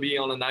scorers are going to be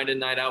on a night-in,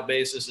 night-out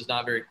basis is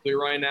not very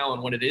clear right now.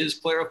 And when it is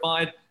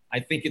clarified, I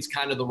think it's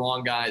kind of the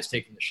wrong guys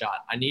taking the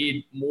shot. I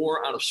need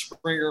more out of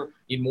Springer,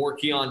 need more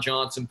Keon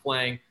Johnson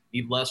playing,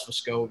 need less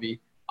Vescovi.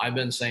 I've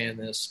been saying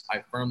this.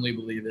 I firmly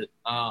believe it.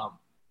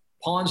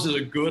 Pons is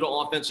a good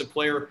offensive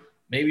player.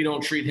 Maybe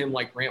don't treat him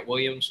like Grant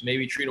Williams.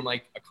 Maybe treat him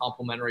like a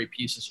complementary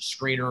piece as a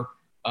screener.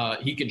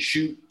 He can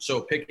shoot, so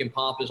pick and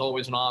pop is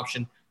always an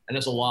option, and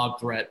as a lob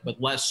threat,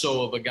 but less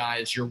so of a guy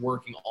as you're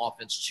working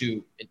offense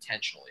to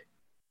intentionally.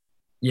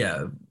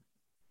 Yeah.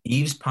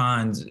 Yves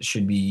Pons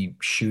should be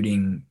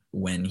shooting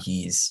when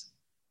he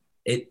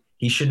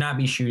should not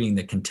be shooting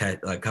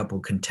a couple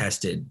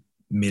contested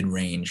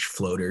mid-range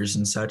floaters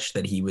and such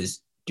that he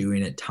was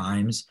doing at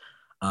times.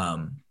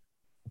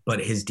 But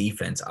his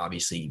defense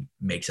obviously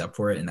makes up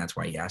for it, and that's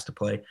why he has to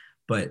play.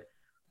 But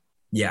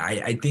yeah,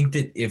 I think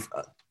that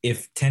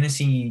if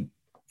Tennessee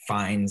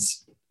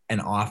finds an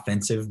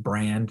offensive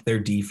brand, their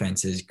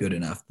defense is good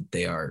enough that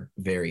they are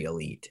very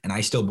elite. And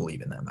I still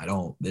believe in them.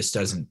 This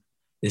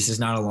is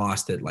not a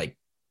loss that like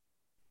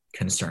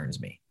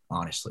concerns me,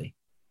 honestly.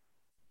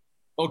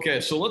 Okay,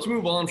 so let's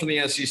move on from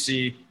the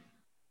SEC.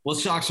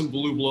 Let's talk some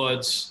blue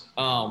bloods.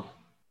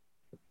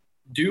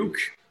 Duke,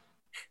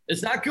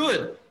 it's not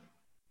good.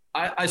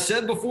 I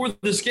said before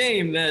this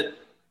game that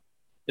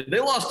if they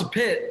lost to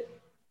Pitt,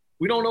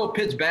 we don't know if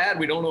Pitt's bad.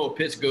 We don't know if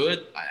Pitt's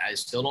good. I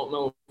still don't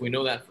know if we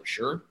know that for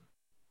sure.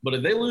 But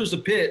if they lose to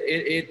Pitt,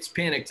 it's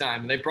panic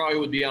time, and they probably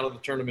would be out of the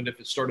tournament if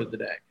it started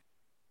today.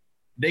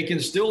 They can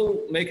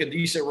still make a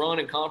decent run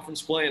in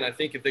conference play, and I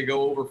think if they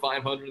go over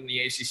 500 in the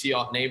ACC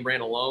off name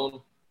brand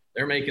alone,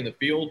 they're making the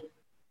field.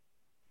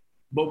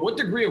 But what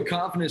degree of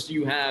confidence do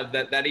you have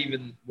that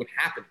even would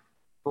happen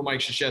for Mike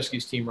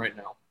Krzyzewski's team right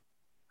now?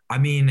 I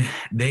mean,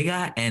 they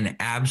got an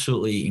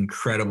absolutely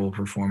incredible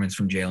performance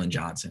from Jalen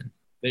Johnson.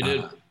 They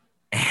did.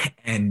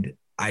 And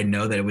I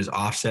know that it was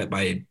offset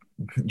by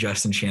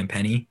Justin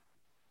Champagnie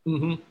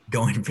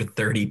going for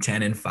 30,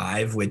 10, and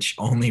 5, which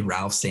only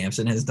Ralph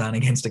Sampson has done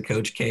against a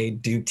Coach K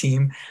Duke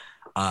team.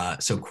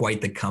 So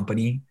quite the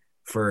company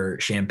for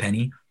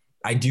Champagnie.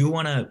 I do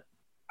want to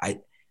 –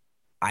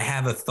 I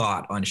have a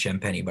thought on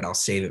Champagnie, but I'll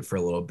save it for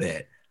a little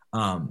bit.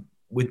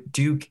 With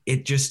Duke,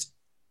 it just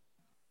 –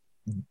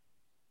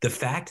 the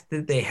fact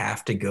that they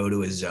have to go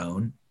to a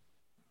zone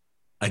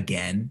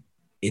again,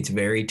 it's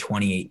very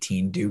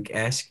 2018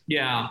 Duke-esque.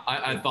 Yeah,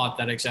 I thought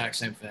that exact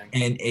same thing.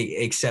 And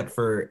except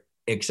for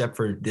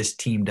this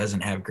team doesn't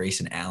have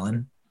Grayson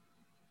Allen,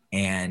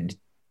 and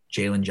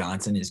Jalen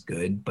Johnson is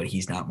good, but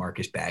he's not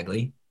Marcus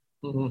Bagley.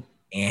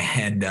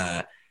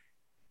 And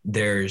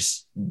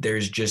there's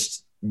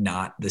just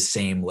not the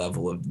same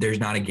level of – there's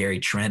not a Gary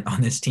Trent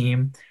on this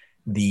team.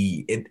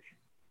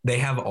 They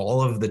have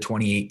all of the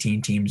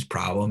 2018 team's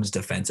problems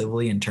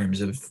defensively in terms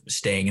of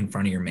staying in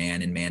front of your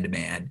man and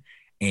man-to-man,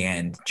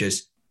 and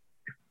just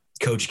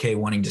Coach K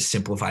wanting to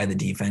simplify the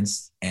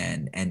defense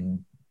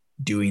and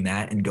doing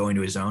that and going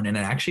to his zone. And it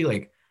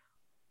actually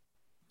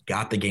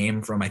got the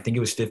game from, I think it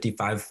was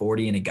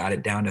 55-40, and it got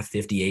it down to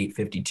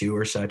 58-52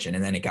 or such.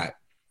 And then it got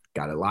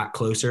a lot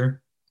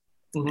closer.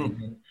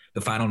 And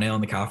the final nail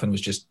in the coffin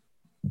was just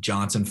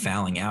Johnson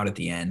fouling out at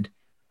the end.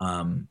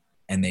 And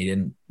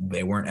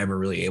they weren't ever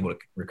really able to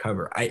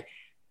recover.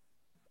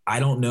 I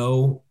don't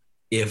know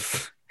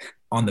if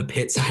on the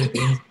Pitt side of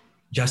things,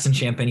 Justin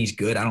Champagnie's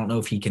good. I don't know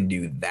if he can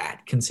do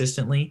that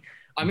consistently.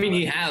 I mean,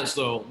 he has,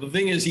 though. The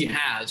thing is, he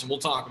has, and we'll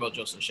talk about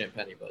Justin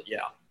Champagnie, but yeah.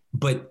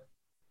 But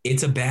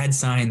it's a bad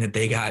sign that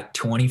they got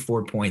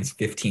 24 points,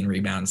 15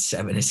 rebounds,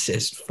 7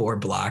 assists, 4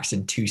 blocks,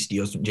 and 2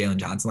 steals from Jalen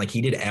Johnson. He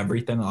did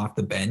everything off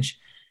the bench,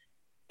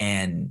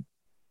 and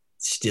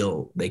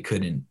still they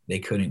couldn't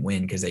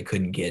win because they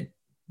couldn't get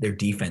 – their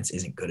defense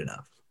isn't good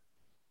enough.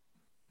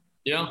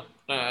 Yeah,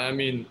 I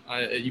mean,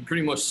 you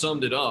pretty much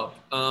summed it up.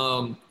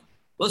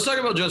 Let's talk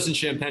about Justin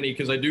Champagnie,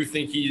 because I do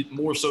think he,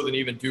 more so than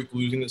even Duke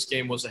losing this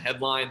game, was the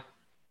headline.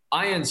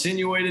 I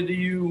insinuated to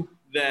you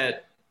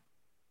that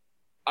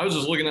I was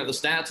just looking at the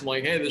stats. I'm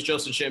like, hey, this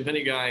Justin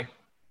Champagnie guy,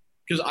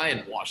 because I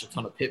hadn't watched a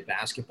ton of Pitt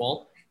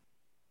basketball,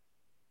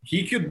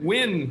 he could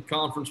win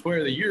Conference Player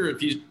of the Year if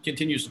he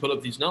continues to put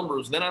up these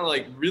numbers. Then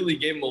I really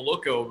gave him a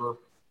look over.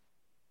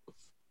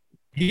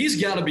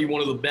 He's got to be one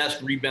of the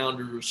best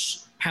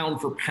rebounders pound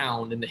for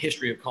pound in the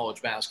history of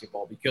college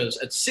basketball, because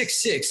at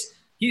 6'6",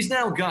 he's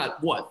now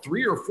got,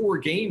 3 or 4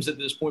 games at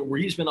this point where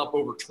he's been up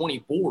over 20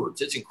 boards.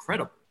 It's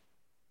incredible.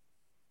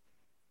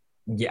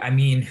 Yeah, I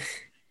mean,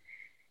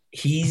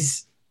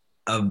 he's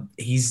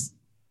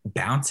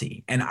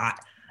bouncy. And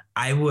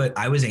I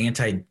was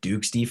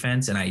anti-Duke's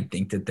defense, and I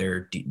think that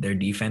their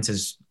defense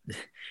is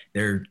 –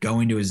 they're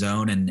going to a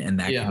zone and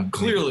that – yeah,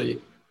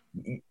 clearly –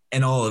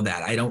 and all of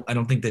that. I don't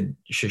think that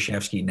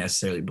Krzyzewski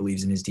necessarily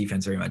believes in his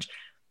defense very much.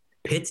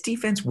 Pitt's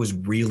defense was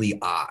really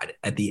odd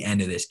at the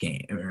end of this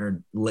game,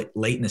 or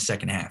late in the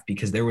second half,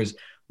 because there was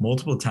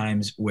multiple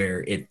times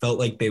where it felt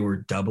like they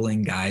were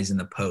doubling guys in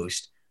the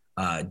post,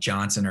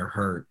 Johnson or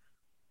Hurt,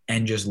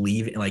 and just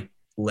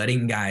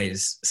letting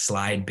guys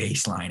slide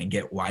baseline and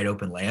get wide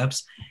open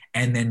layups.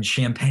 And then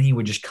Champagnie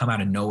would just come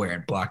out of nowhere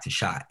and block the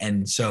shot.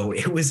 And so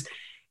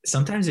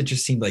sometimes it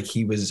just seemed like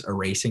he was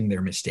erasing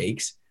their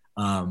mistakes.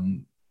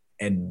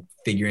 And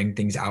figuring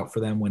things out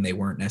for them when they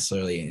weren't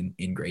necessarily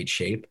in great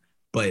shape.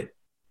 But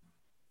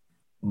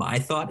my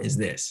thought is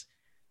this,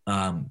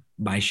 my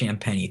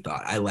Champagnie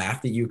thought. I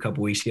laughed at you a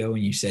couple weeks ago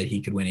when you said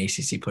he could win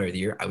ACC Player of the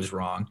Year. I was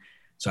wrong,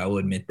 so I will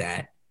admit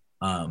that.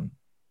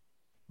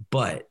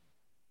 But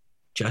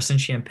Justin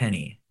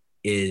Champagnie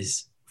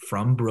is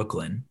from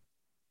Brooklyn.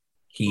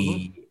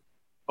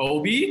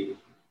 Obi?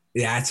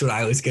 That's what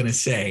I was going to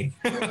say.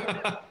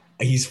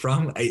 He's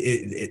from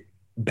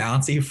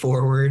bouncy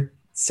forward,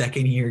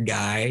 second-year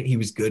guy. He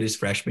was good his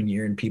freshman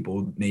year, and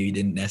people maybe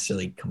didn't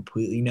necessarily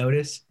completely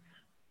notice.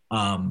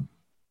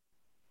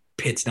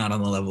 Pitt's not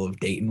on the level of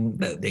Dayton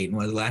that Dayton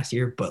was last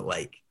year, but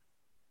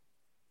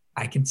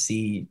I can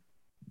see,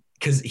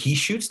 because he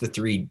shoots the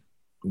three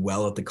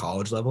well at the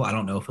college level. I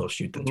don't know if he'll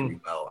shoot the three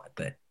well at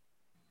the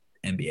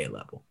NBA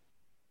level.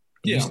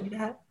 Do you see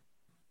that?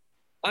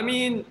 I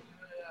mean,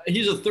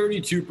 he's a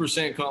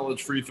 32%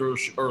 college free throw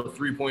or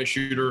three-point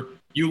shooter.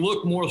 You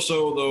look more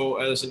so, though,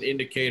 as an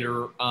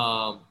indicator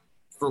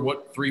for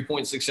what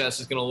three-point success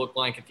is going to look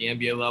like at the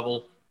NBA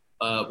level.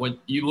 When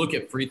you look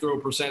at free throw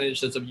percentage,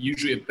 that's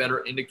usually a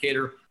better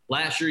indicator.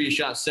 Last year, he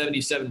shot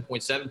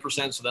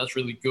 77.7%, so that's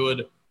really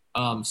good.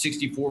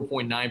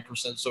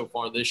 64.9% so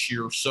far this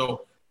year.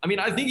 So, I mean,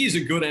 I think he's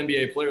a good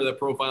NBA player that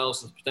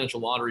profiles as a potential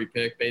lottery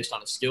pick based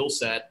on his skill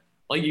set.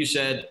 Like you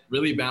said,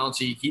 really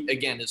bouncy. He,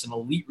 again, is an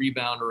elite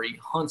rebounder. He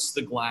hunts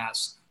the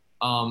glass.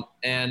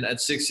 And at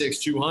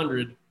 6'6",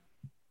 200,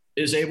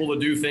 is able to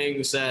do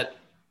things that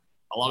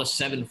a lot of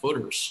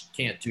 7-footers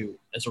can't do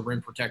as a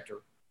rim protector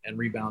and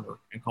rebounder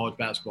in college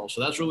basketball.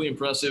 So that's really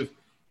impressive.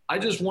 I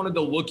just wanted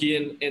to look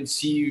in and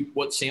see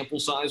what sample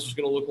size was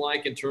going to look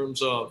like in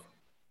terms of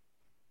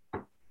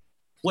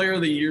player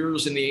of the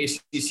years in the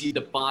ACC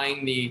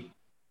defying the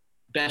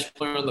best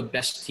player on the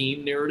best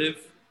team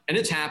narrative. And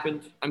it's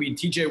happened. I mean,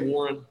 TJ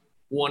Warren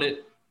won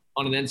it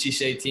on an NC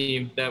State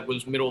team that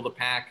was middle of the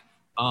pack,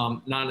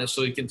 not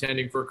necessarily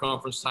contending for a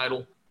conference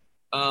title.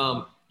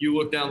 You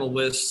look down the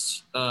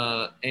list,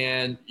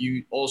 and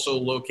you also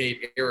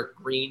locate Eric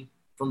Green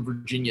from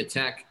Virginia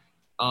Tech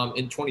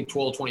in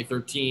 2012,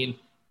 2013,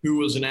 who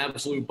was an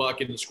absolute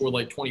bucket and scored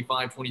like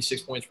 25,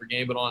 26 points per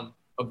game, but on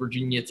a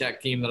Virginia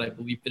Tech team that I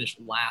believe finished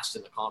last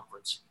in the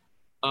conference.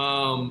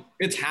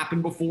 It's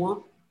happened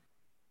before.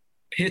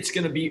 Pitt's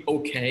going to be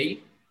okay,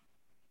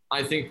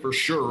 I think, for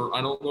sure. I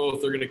don't know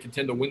if they're going to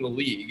contend to win the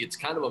league. It's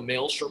kind of a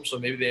maelstrom, so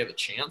maybe they have a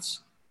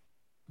chance.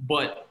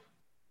 But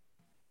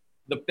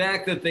the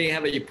fact that they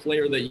have a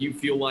player that you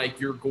feel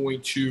like you're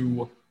going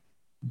to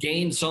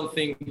gain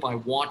something by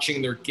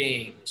watching their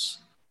games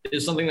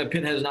is something that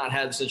Pitt has not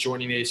had since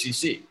joining the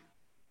ACC.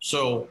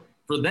 So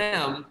for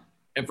them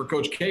and for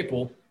Coach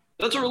Capel,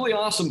 that's a really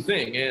awesome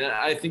thing. And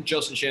I think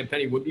Justin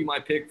Champagnie would be my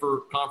pick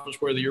for Conference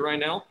Player of the Year right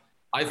now.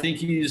 I think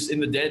he's in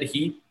the dead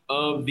heat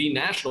of the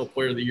National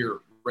Player of the Year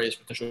race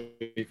potentially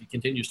if he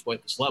continues to play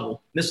at this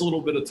level. Missed a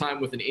little bit of time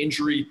with an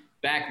injury.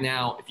 Back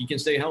now, if he can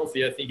stay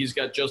healthy, I think he's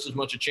got just as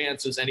much a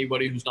chance as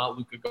anybody who's not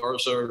Luka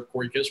Garza or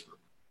Corey Kispert.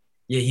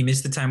 Yeah, he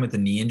missed the time with the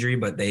knee injury,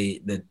 but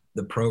the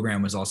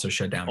program was also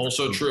shut down.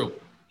 Also true.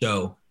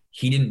 So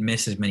he didn't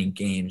miss as many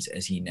games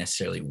as he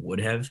necessarily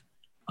would have.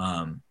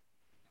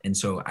 And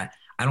so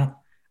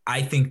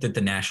I think that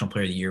the National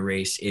Player of the Year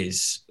race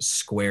is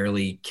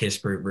squarely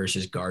Kispert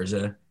versus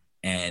Garza,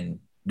 and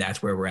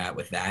that's where we're at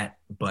with that.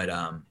 But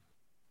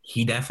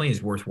he definitely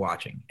is worth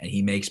watching, and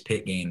he makes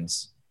Pitt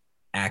games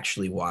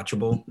actually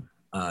watchable,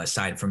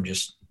 aside from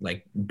just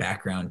like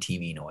background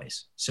TV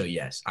noise. So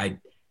yes, I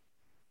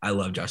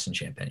love Justin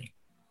Champagnie.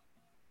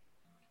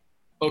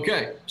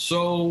 Okay,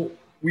 so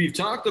we've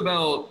talked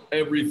about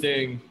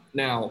everything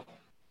now.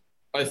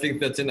 I think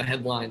that's in the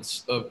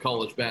headlines of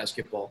college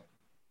basketball.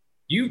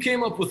 You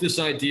came up with this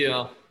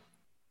idea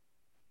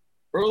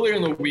earlier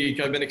in the week.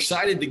 I've been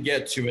excited to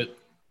get to it.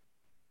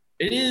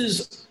 It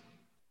is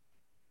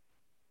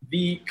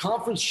the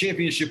conference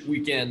championship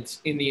weekend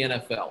in the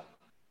NFL.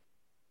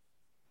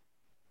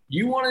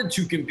 You wanted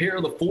to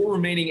compare the 4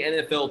 remaining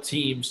NFL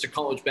teams to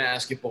college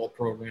basketball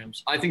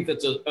programs. I think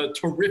that's a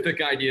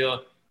terrific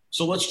idea.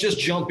 So let's just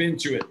jump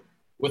into it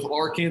with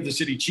our Kansas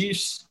City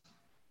Chiefs.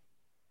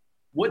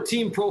 What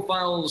team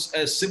profiles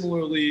as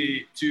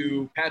similarly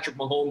to Patrick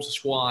Mahomes'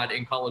 squad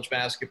in college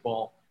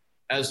basketball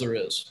as there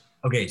is?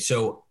 Okay,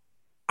 so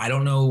I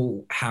don't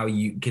know how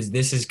you – because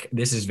this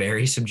is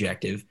very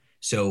subjective.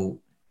 So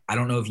I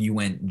don't know if you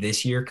went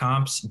this year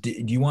comps. Do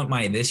you want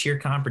my this year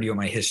comp or do you want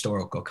my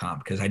historical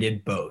comp? Because I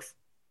did both.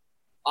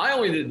 I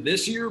only did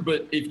this year,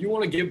 but if you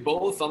want to give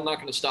both, I'm not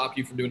going to stop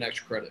you from doing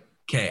extra credit.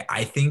 Okay,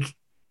 I think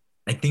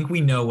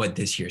we know what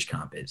this year's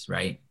comp is,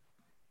 right?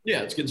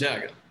 Yeah, it's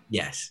Gonzaga.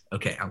 Yes.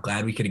 Okay, I'm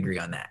glad we could agree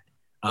on that.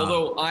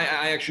 Although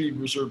I actually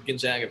reserved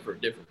Gonzaga for a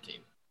different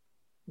team.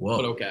 Whoa.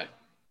 But okay.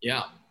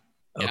 Yeah.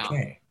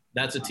 Okay.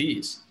 That's a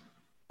tease.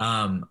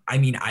 I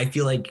mean, I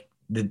feel like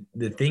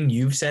the thing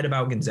you've said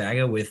about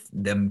Gonzaga with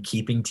them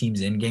keeping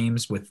teams in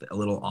games with a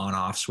little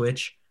on-off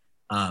switch,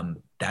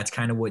 that's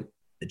kind of what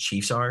the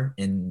Chiefs are.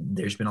 And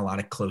there's been a lot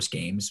of close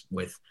games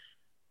with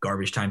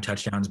garbage time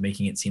touchdowns,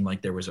 making it seem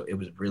like it was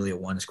really a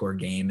one-score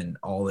game, and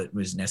all that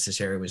was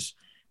necessary was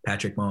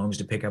Patrick Mahomes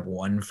to pick up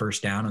one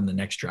first down on the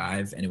next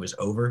drive, and it was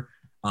over.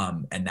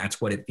 And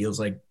that's what it feels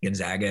like.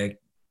 Gonzaga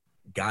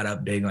got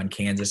up big on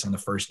Kansas on the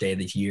first day of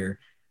the year,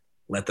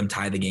 let them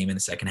tie the game in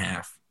the second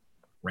half,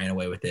 ran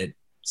away with it.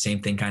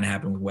 Same thing kind of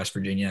happened with West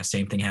Virginia.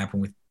 Same thing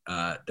happened with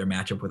their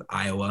matchup with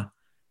Iowa.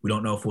 We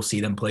don't know if we'll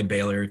see them play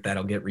Baylor, if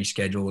that'll get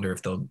rescheduled, or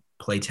if they'll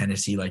play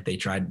Tennessee like they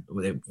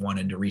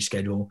wanted to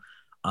reschedule.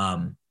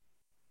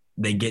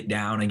 They get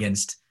down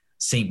against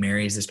St.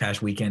 Mary's this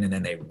past weekend, and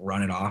then they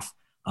run it off.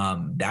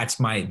 That's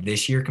my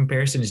this year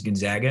comparison is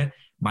Gonzaga.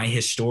 My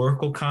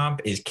historical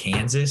comp is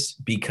Kansas,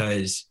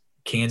 because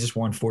Kansas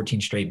won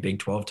 14 straight Big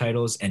 12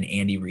 titles, and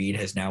Andy Reid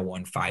has now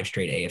won 5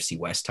 straight AFC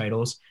West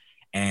titles.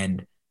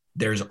 And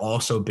there's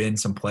also been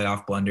some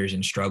playoff blunders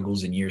and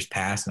struggles in years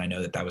past, and I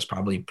know that was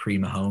probably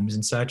pre-Mahomes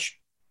and such.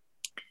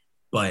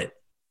 But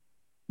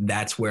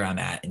that's where I'm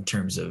at in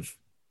terms of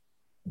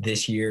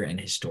this year and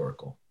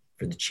historical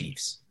for the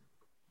Chiefs.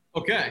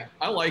 Okay,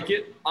 I like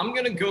it. I'm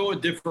going to go a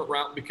different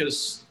route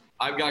because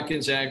I've got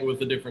Gonzaga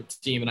with a different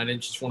team, and I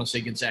didn't just want to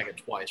say Gonzaga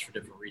twice for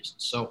different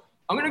reasons. So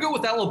I'm going to go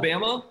with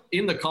Alabama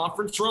in the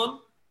conference run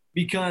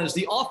because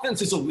the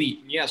offense is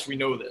elite. And yes, we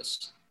know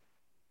this.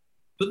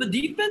 But the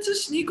defense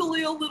is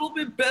sneakily a little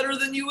bit better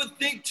than you would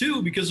think,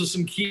 too, because of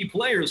some key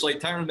players like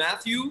Tyrann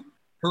Mathieu,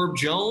 Herb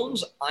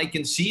Jones. I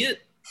can see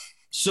it.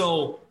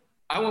 So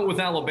I went with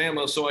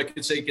Alabama so I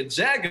could say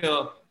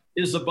Gonzaga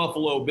is the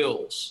Buffalo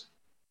Bills.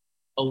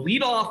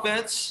 Elite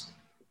offense,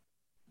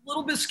 a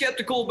little bit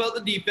skeptical about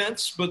the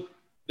defense, but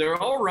they're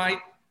all right.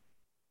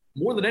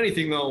 More than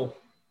anything, though,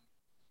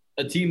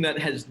 a team that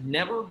has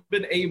never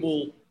been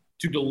able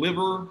to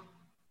deliver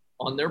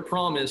on their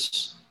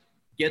promise,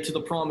 get to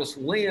the promised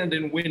land,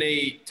 and win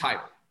a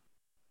title.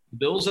 The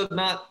Bills have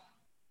not.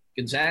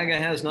 Gonzaga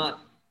has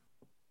not.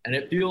 And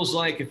it feels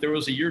like if there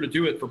was a year to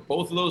do it for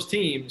both of those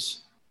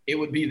teams, it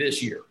would be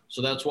this year.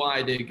 So that's why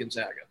I did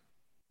Gonzaga.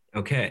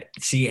 Okay.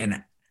 See,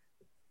 and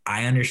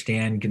I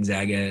understand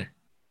Gonzaga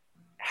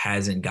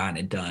hasn't gotten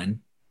it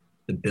done.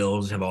 The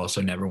Bills have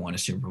also never won a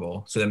Super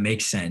Bowl. So that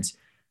makes sense.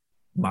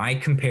 My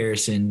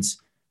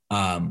comparisons,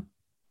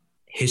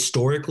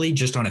 historically,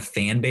 just on a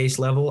fan base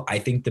level, I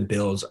think the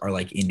Bills are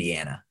like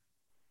Indiana.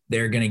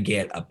 They're going to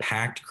get a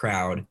packed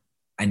crowd.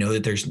 I know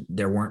that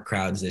there weren't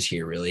crowds this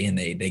year really, and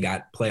they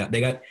got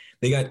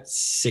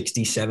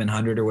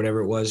 6,700 or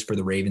whatever it was for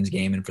the Ravens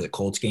game and for the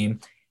Colts game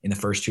in the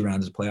first two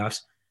rounds of the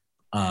playoffs.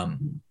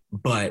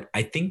 But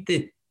I think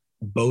that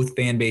both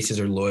fan bases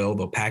are loyal.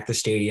 They'll pack the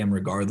stadium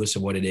regardless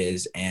of what it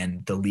is,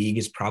 and the league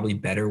is probably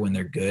better when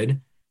they're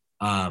good.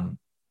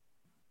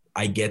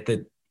 I get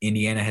that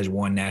Indiana has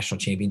won national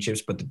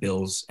championships, but the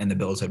Bills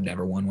have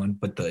never won one.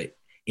 But the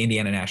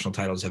Indiana national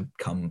titles have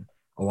come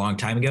a long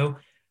time ago.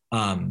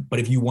 But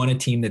if you want a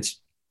team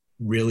that's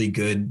really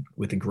good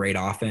with a great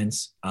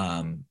offense,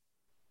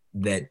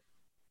 that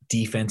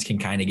defense can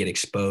kind of get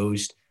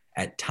exposed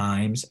at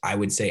times, I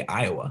would say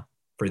Iowa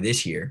for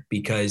this year,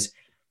 because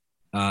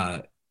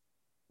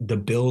the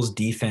Bills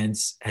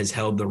defense has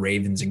held the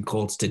Ravens and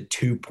Colts to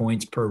 2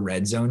 points per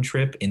red zone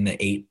trip in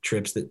the 8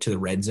 trips to the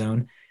red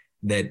zone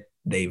that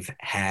they've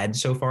had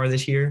so far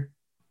this year.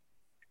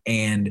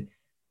 And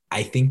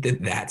I think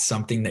that that's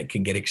something that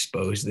could get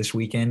exposed this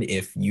weekend.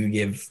 If you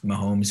give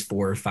Mahomes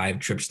 4 or 5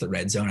 trips to the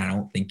red zone, I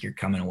don't think you're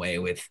coming away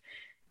with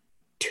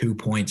 2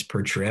 points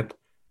per trip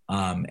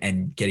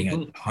and getting a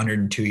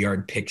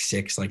 102-yard pick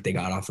six like they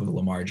got off of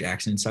Lamar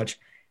Jackson and such.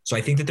 So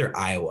I think that they're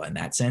Iowa in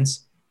that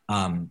sense.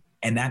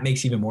 And that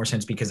makes even more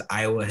sense because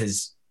Iowa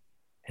has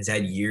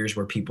had years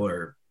where people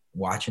are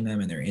watching them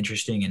and they're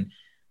interesting, and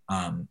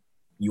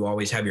you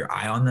always have your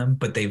eye on them,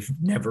 but they've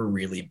never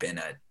really been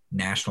a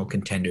national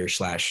contender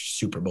 /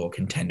 Super Bowl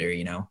contender,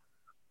 you know?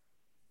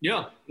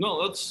 Yeah,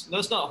 no, that's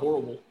not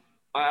horrible.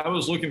 I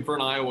was looking for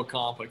an Iowa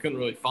comp. I couldn't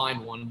really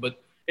find one,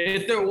 but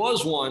if there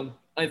was one,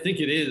 I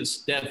think it is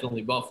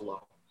definitely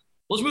Buffalo.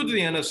 Let's move to the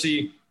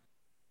NFC.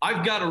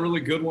 I've got a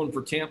really good one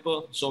for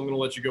Tampa, so I'm going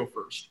to let you go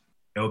first.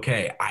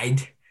 Okay,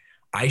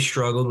 I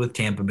struggled with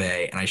Tampa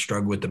Bay and I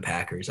struggled with the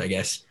Packers. I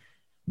guess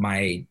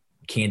my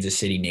Kansas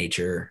City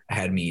nature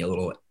had me a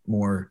little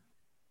more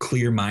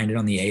clear-minded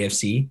on the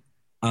AFC.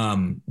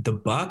 The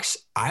Bucks,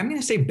 I'm going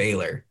to say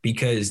Baylor,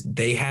 because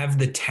they have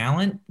the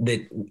talent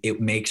that it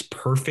makes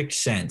perfect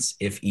sense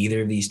if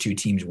either of these two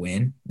teams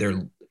win.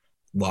 Their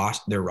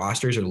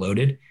rosters are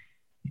loaded,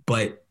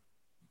 but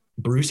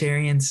Bruce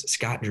Arians,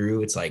 Scott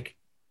Drew, it's like,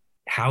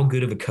 how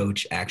good of a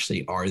coach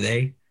actually are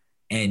they?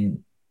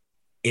 And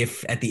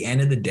if at the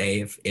end of the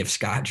day, if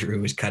Scott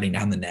Drew is cutting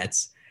down the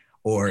nets,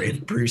 or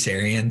if Bruce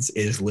Arians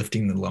is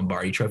lifting the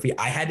Lombardi trophy,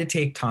 I had to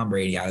take Tom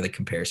Brady out of the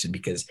comparison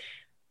because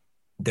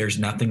there's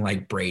nothing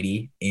like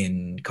Brady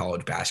in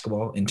college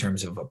basketball in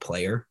terms of a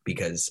player,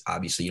 because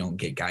obviously you don't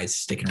get guys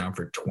sticking around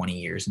for 20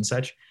 years and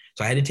such.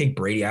 So I had to take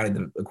Brady out of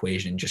the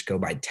equation and just go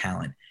by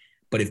talent.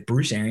 But if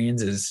Bruce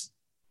Arians is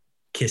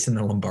kissing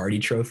the Lombardi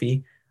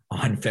trophy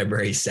on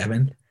February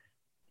 7th,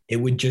 it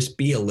would just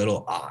be a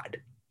little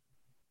odd.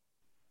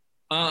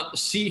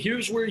 See,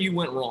 here's where you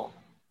went wrong.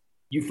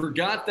 You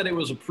forgot that it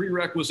was a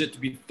prerequisite to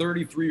be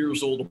 33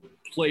 years old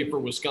to play for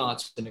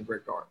Wisconsin in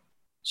Great Guard.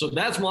 So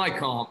that's my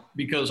comp,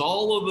 because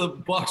all of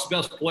the Bucks'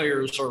 best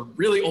players are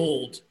really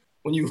old.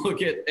 When you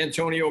look at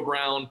Antonio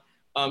Brown,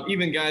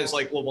 even guys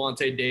like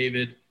Levante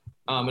David,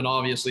 and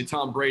obviously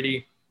Tom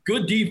Brady,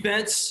 good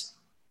defense,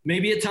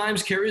 maybe at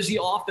times carries the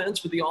offense,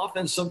 but the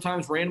offense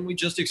sometimes randomly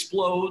just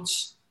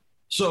explodes.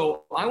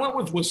 So I went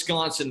with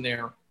Wisconsin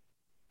there.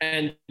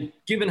 And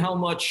given how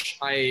much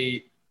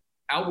I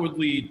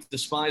outwardly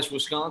despise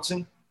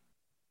Wisconsin,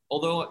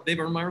 although they've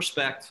earned my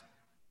respect,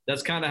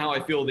 that's kind of how I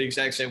feel the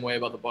exact same way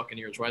about the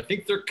Buccaneers, where I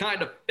think they're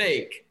kind of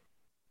fake,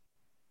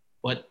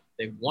 but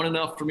they've won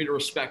enough for me to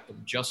respect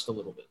them just a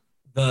little bit.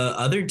 The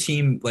other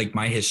team, like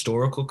my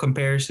historical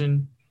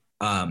comparison,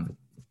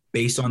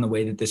 based on the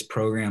way that this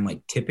program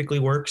like typically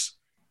works,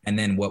 and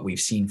then what we've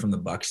seen from the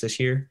Bucks this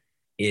year,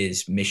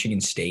 is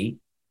Michigan State,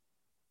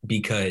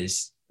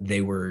 because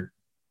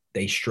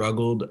they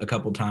struggled a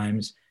couple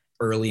times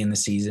early in the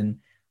season.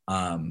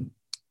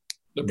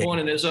 They're pulling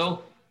an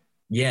Izzo?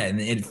 Yeah,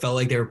 and it felt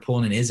like they were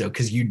pulling an Izzo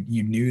because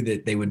you knew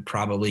that they would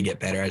probably get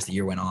better as the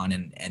year went on,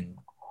 and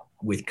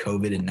with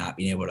COVID and not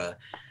being able to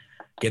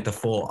get the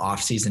full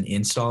offseason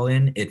install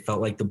in, it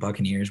felt like the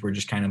Buccaneers were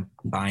just kind of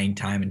buying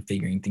time and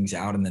figuring things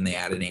out, and then they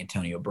added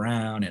Antonio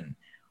Brown and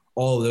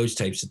all of those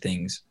types of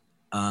things.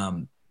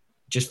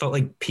 Just felt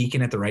like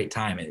peaking at the right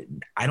time.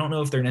 I don't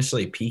know if they're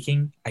necessarily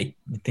peaking. I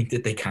think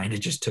that they kind of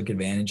just took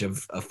advantage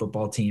of a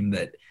football team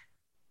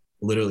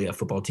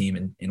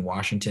in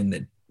Washington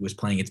that was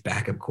playing its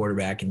backup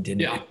quarterback and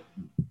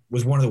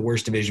was one of the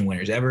worst division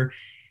winners ever.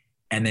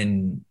 And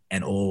then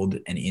an old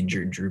and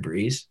injured Drew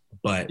Brees.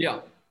 but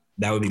Yeah.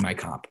 that would be my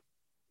comp.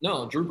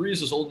 No, Drew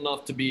Brees is old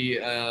enough to be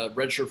a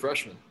redshirt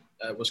freshman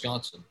at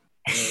Wisconsin.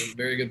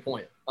 Very good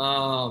point.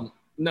 I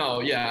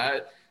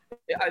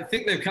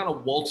think they've kind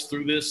of waltzed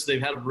through this.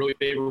 They've had a really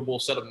favorable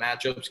set of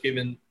matchups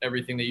given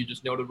everything that you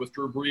just noted with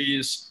Drew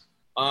Brees.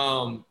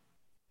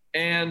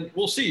 And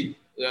we'll see.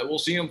 We'll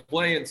see him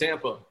play in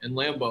Tampa, in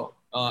Lambeau,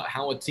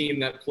 how a team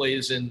that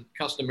plays in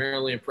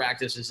customarily in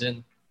practice is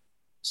in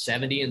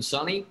 70 and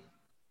sunny,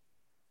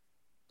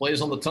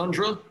 plays on the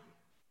tundra.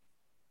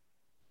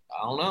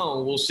 I don't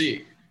know. We'll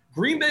see.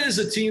 Green Bay is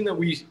a team that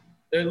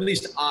at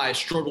least I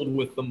struggled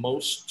with the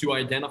most to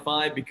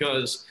identify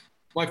because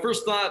my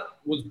first thought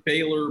was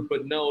Baylor,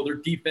 but no, their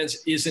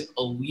defense isn't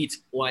elite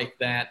like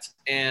that.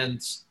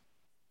 And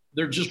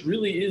there just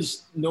really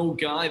is no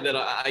guy that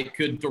I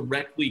could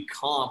directly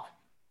comp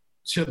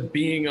to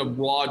being a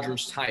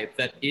Rodgers type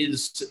that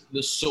is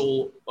the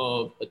soul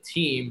of a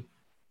team.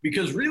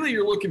 Because really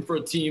you're looking for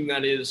a team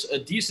that is a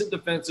decent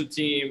defensive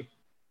team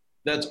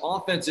that's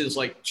offense is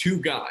like two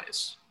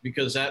guys,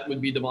 because that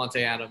would be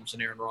Devontae Adams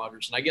and Aaron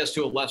Rodgers. And I guess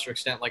to a lesser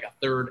extent, like a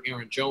third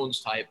Aaron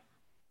Jones type.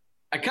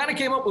 I kind of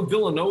came up with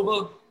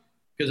Villanova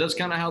because that's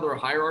kind of how their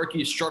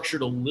hierarchy is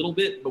structured a little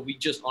bit, but we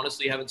just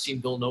honestly haven't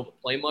seen Villanova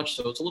play much.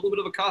 So it's a little bit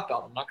of a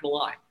cop-out. I'm not going to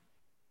lie.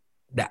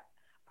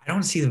 I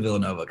don't see the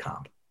Villanova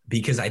comp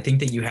because I think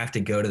that you have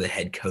to go to the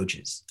head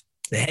coaches.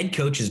 The head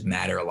coaches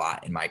matter a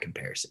lot in my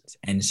comparisons.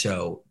 And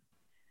so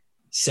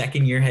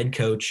second-year head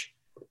coach,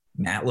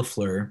 Matt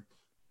LaFleur,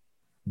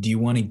 do you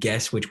want to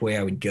guess which way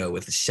I would go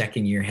with a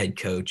second-year head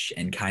coach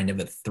and kind of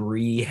a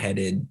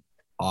three-headed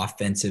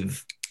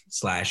offensive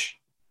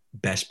 /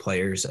 best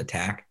players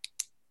attack?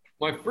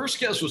 My first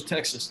guess was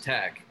Texas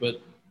Tech, but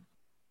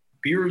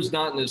Beard's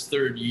not in his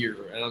third year.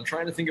 And I'm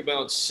trying to think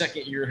about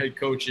second-year head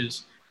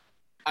coaches.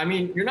 I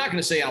mean, you're not going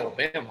to say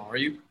Alabama, are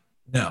you?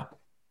 No.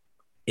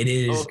 It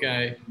is.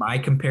 Okay. My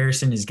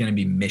comparison is going to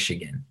be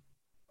Michigan.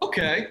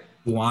 Okay.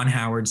 Juwan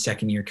Howard,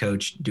 second-year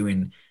coach,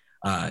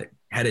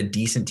 had a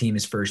decent team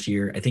his first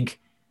year. I think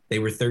they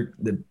were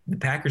the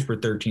Packers were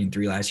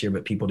 13-3 last year,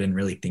 but people didn't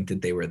really think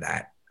that they were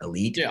that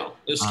elite. Yeah,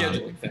 the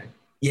scheduling thing.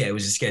 Yeah, it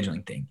was a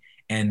scheduling thing.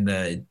 And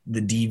the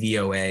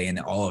DVOA and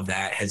all of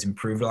that has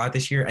improved a lot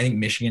this year. I think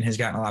Michigan has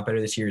gotten a lot better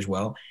this year as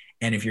well.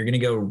 And if you're going to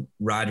go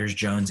Rodgers,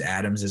 Jones,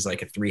 Adams as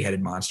like a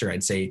three-headed monster,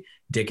 I'd say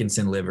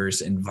Dickinson,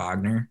 Livers, and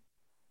Wagner.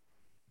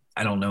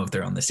 I don't know if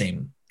they're on the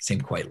same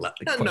quite level.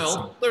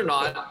 No, they're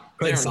not.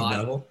 Quite same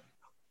level.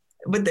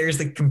 But there's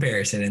the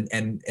comparison,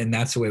 and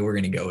that's the way we're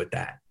going to go with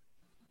that.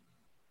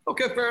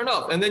 Okay, fair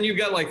enough. And then you've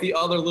got like the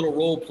other little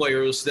role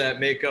players that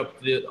make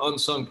up the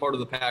unsung part of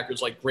the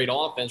Packers, like great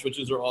offense, which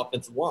is their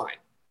offensive line.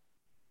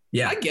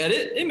 Yeah. I get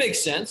it. It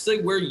makes sense.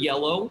 They wear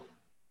yellow.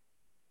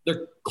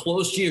 They're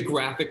close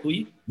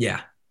geographically.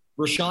 Yeah.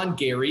 Rashawn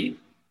Gary.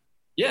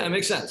 Yeah, it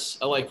makes sense.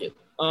 I like it.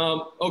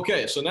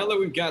 Okay, so now that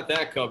we've got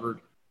that covered,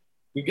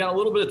 we've got a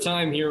little bit of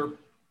time here.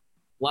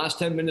 Last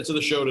 10 minutes of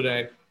the show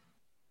today.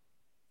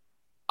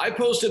 I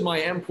posted my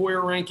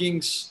Empoyer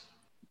rankings.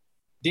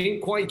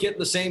 Didn't quite get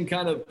the same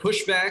kind of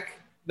pushback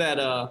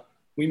that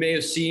we may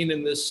have seen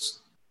in this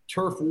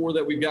turf war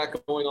that we've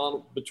got going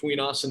on between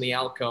us and the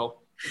Alco.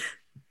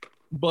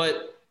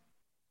 But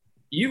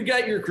you've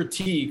got your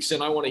critiques,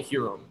 and I want to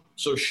hear them.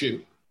 So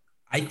shoot.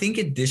 I think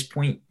at this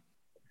point,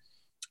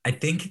 I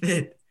think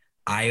that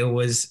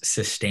Iowa's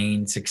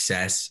sustained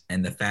success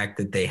and the fact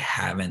that they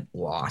haven't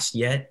lost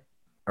yet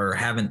or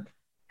haven't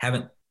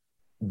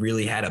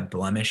really had a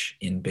blemish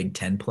in Big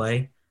Ten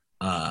play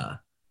to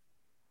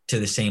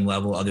the same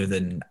level other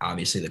than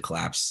obviously the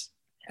collapse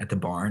at the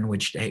barn,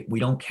 which we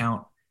don't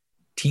count.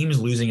 Teams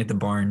losing at the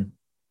barn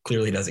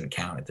clearly doesn't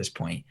count at this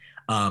point.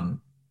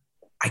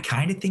 I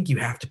kind of think you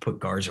have to put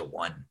Garza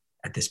 1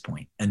 at this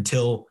point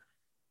until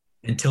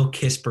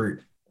Kispert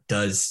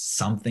does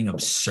something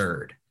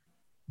absurd.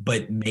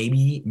 But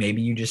maybe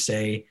you just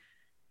say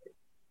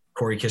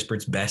Corey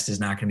Kispert's best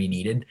is not going to be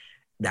needed.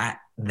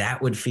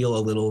 That would feel a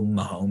little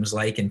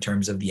Mahomes-like in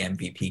terms of the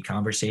MVP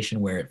conversation,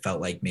 where it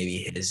felt like maybe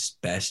his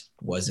best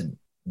wasn't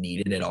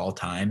needed at all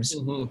times,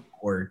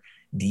 or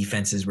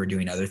defenses were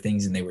doing other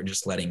things and they were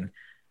just letting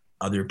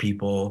other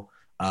people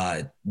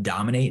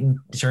dominate in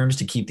terms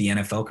to keep the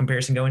NFL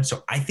comparison going.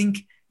 So I think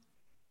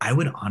I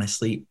would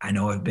honestly, I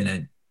know I've been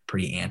a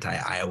pretty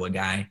anti-Iowa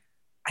guy.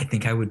 I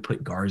think I would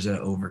put Garza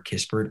over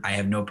Kispert. I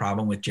have no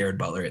problem with Jared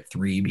Butler at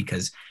 3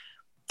 because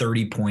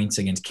 30 points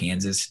against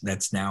Kansas.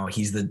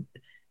 He's the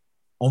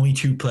only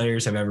 2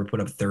 players have ever put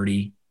up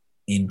 30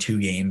 in 2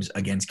 games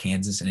against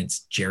Kansas, and it's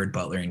Jared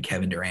Butler and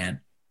Kevin Durant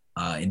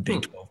in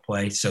Big 12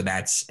 play. So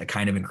that's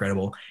kind of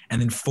incredible. And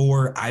then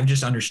 4, I've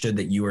just understood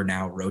that you are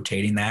now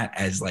rotating that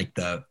as like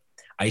the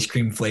ice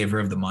cream flavor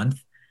of the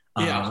month,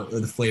 or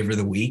the flavor of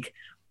the week.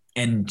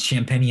 And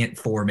Champagne at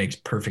 4 makes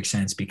perfect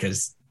sense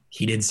because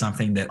he did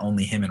something that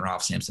only him and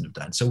Ralph Sampson have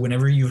done. So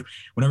whenever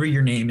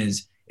your name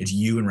is, it's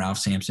you and Ralph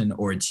Sampson,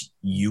 or it's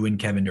you and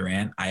Kevin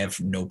Durant, I have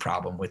no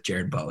problem with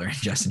Jared Butler and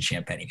Justin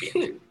Champagne being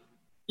there.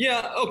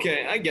 Yeah,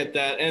 okay, I get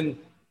that. And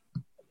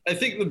I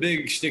think the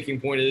big sticking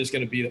point is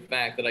going to be the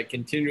fact that I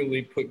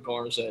continually put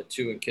Garza at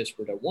 2 and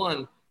Kispert at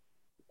 1.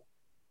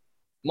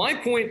 My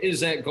point is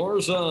that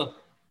Garza,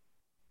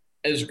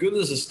 as good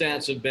as the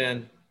stats have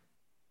been,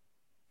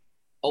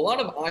 a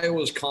lot of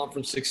Iowa's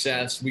conference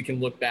success we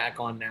can look back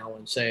on now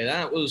and say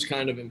that was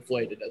kind of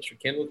inflated, as we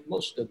can with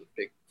most of the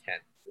Big Ten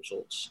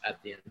results at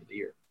the end of the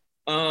year.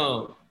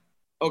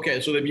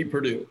 Okay, so they beat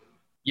Purdue.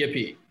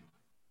 Yippee.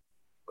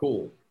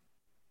 Cool.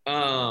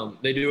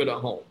 They do it at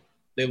home.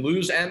 They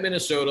lose at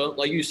Minnesota.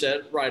 Like you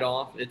said, right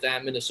off, it's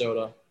at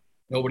Minnesota.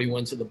 Nobody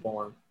wins at the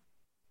barn.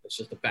 It's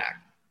just a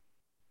fact.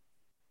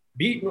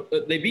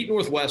 They beat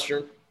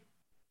Northwestern.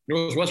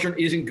 Northwestern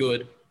isn't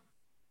good.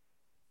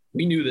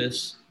 We knew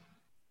this.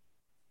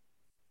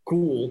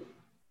 Cool.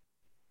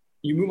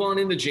 You move on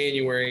into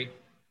January.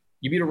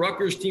 You beat a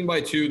Rutgers team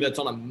by 2 that's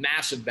on a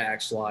massive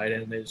backslide,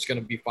 and it's going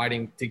to be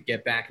fighting to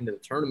get back into the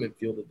tournament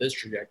field at this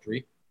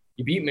trajectory.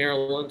 You beat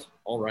Maryland.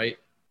 All right.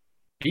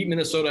 Beat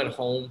Minnesota at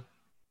home.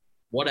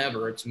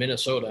 Whatever. It's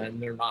Minnesota,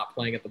 and they're not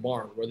playing at the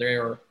barn, where they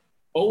are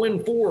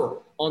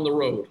 0-4 on the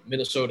road.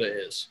 Minnesota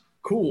is.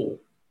 Cool.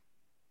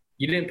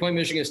 You didn't play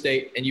Michigan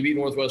State, and you beat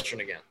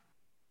Northwestern again.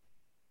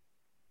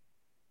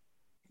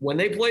 When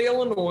they play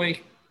Illinois,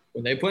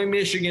 when they play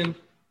Michigan,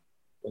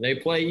 when they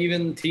play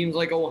even teams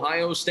like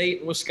Ohio State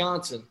and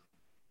Wisconsin,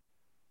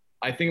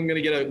 I think I'm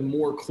going to get a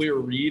more clear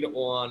read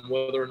on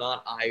whether or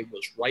not I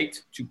was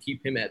right to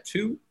keep him at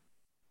 2.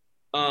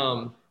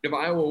 If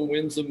Iowa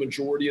wins the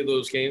majority of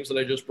those games that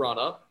I just brought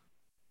up,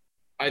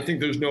 I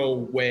think there's no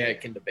way I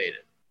can debate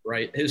it,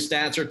 right? His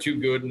stats are too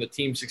good, and the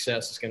team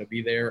success is going to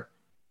be there.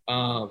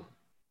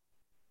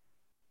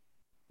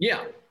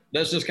 Yeah,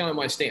 that's just kind of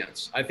my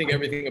stance. I think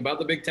everything about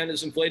the Big Ten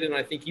is inflated, and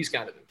I think he's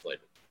kind of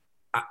inflated.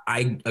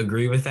 I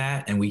agree with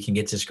that, and we can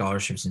get to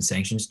scholarships and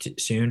sanctions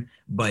soon,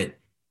 but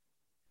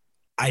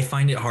I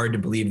find it hard to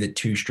believe that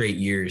 2 straight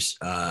years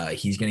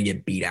he's going to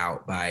get beat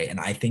out by, and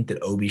I think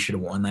that Obi should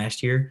have won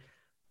last year.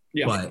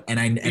 Yeah, but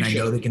I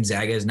know that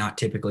Gonzaga is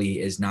not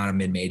a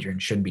mid-major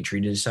and shouldn't be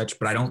treated as such,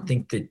 but I don't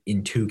think that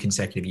in 2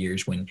 consecutive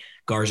years when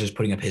Garza is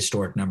putting up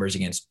historic numbers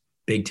against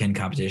Big Ten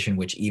competition,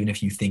 which even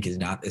if you think is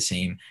not the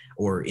same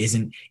or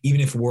isn't,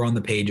 even if we're on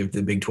the page of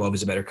the Big 12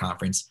 is a better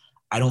conference,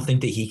 I don't think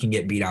that he can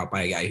get beat out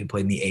by a guy who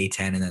played in the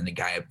A-10 and then the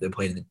guy that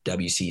played in the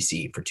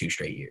WCC for 2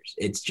 straight years.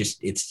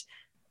 It's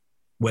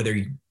whether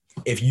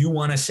if you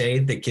want to say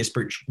that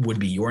Kispert would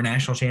be your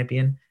national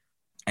champion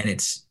and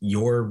it's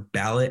your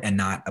ballot and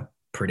not a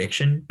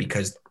prediction,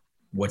 because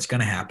what's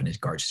going to happen is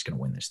Garza's just going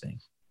to win this thing.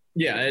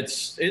 Yeah,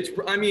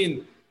 I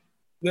mean,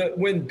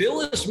 when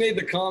Billis made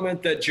the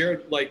comment that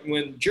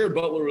when Jared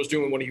Butler was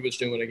doing what he was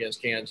doing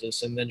against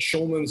Kansas, and then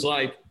Schulman's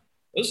like,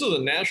 this is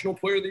a National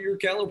Player of the Year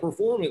caliber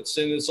performance.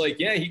 And it's like,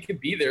 yeah, he could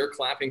be there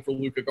clapping for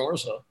Luka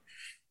Garza.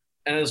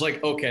 And it's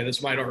like, okay,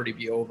 this might already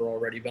be over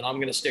already, but I'm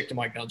going to stick to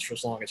my guns for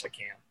as long as I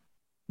can.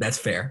 That's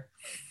fair.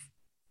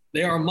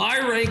 They are my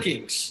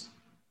rankings,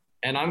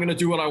 and I'm going to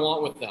do what I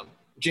want with them.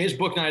 James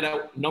Bouknight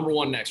out number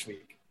 1 next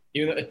week.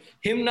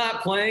 Him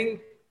not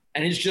playing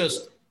and his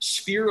just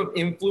sphere of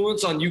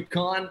influence on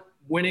UConn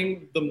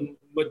winning the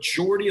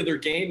majority of their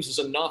games is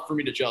enough for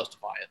me to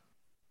justify it.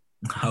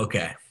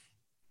 Okay.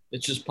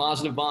 It's just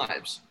positive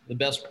vibes. The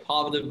best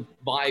positive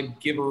vibe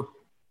giver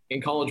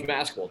in college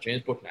basketball,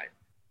 James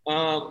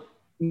Bouknight.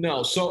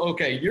 No, so,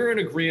 okay, you're in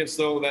agreement,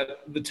 though,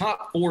 that the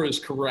top 4 is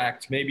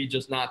correct, maybe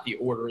just not the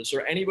order. Is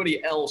there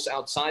anybody else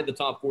outside the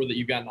top 4 that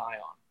you've got an eye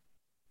on?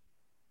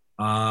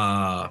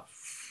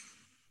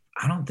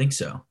 I don't think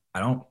so.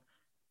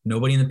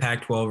 Nobody in the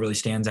Pac-12 really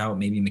stands out.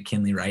 Maybe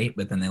McKinley Wright,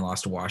 but then they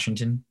lost to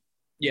Washington.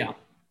 Yeah,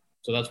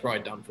 so that's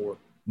probably done for.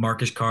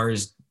 Marcus Carr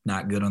is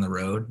not good on the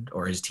road,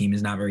 or his team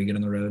is not very good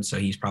on the road, so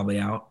he's probably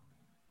out.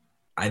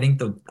 I think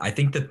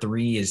the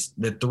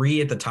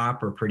 3 at the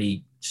top are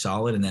pretty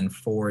solid, and then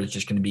 4 is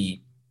just going to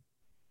be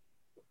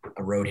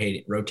a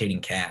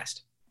rotating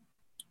cast.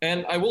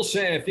 And I will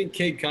say, I think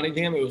Cade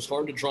Cunningham, it was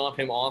hard to drop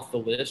him off the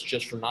list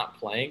just for not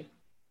playing.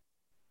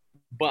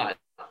 But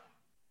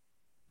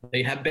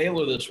they have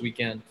Baylor this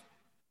weekend.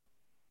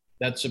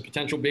 That's a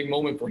potential big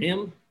moment for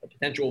him, a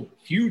potential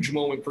huge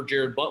moment for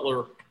Jared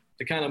Butler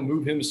to kind of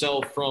move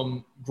himself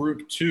from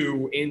group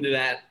 2 into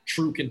that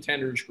true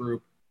contenders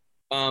group,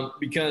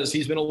 because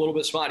he's been a little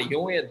bit spotty.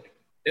 The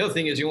other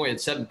thing is he only had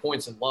 7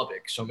 points in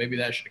Lubbock, so maybe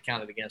that should have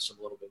counted against him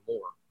a little bit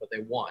more, but they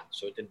won,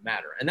 so it didn't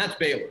matter. And that's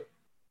Baylor.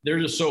 They're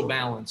just so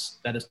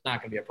balanced that it's not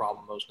going to be a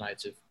problem most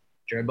nights if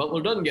Jared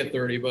Butler doesn't get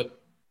 30, but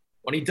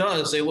when he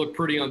does, they look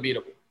pretty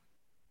unbeatable.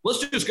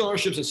 Let's do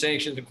scholarships and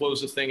sanctions and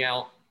close this thing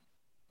out.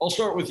 I'll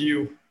start with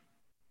you.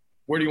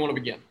 Where do you want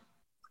to begin?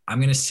 I'm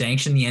going to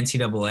sanction the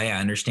NCAA. I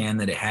understand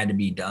that it had to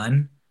be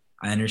done.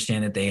 I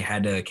understand that they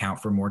had to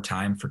account for more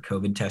time for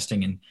COVID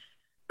testing and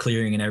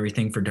clearing and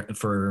everything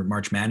for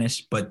March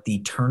Madness. But the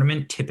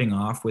tournament tipping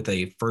off with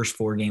a first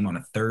 4 game on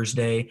a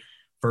Thursday,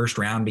 first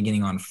round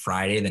beginning on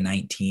Friday the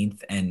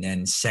 19th, and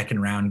then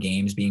second round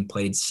games being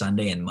played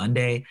Sunday and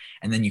Monday.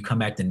 And then you come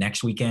back the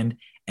next weekend,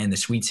 and the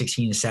Sweet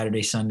 16 is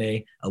Saturday,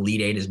 Sunday.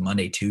 Elite 8 is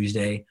Monday,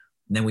 Tuesday.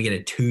 And then we get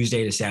a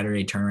Tuesday to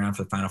Saturday turnaround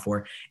for the Final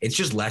Four. It's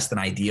just less than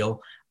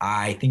ideal.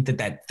 I think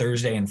that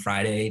Thursday and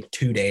Friday,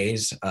 2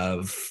 days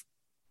of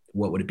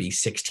what would it be,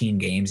 16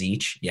 games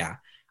each? Yeah.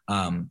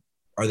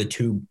 Are the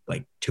two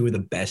of the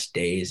best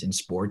days in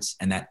sports,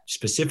 and that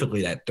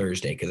specifically that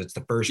Thursday, because it's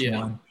the first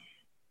one,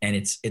 and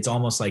it's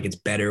almost like it's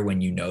better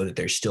when you know that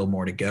there's still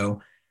more to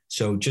go.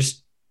 So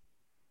just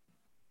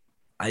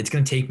it's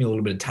going to take me a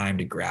little bit of time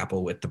to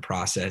grapple with the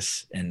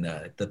process and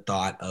the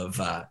thought of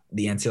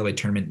the NCAA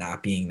tournament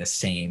not being the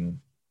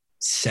same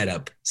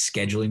setup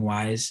scheduling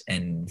wise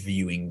and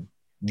viewing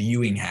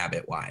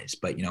habit wise,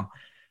 but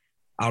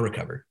I'll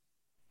recover.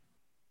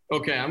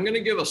 Okay, I'm going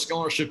to give a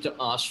scholarship to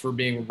us for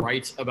being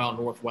right about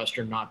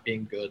Northwestern not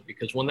being good,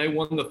 because when they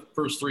won the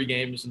first 3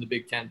 games in the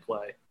Big Ten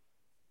play,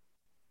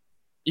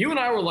 you and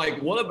I were like,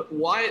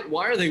 why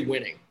are they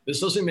winning? This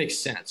doesn't make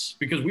sense,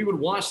 because we would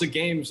watch the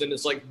games and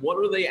it's like, what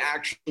are they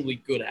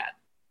actually good at?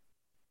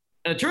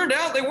 And it turned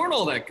out they weren't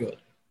all that good.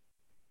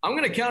 I'm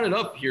going to count it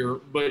up here,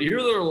 but here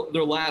are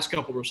their last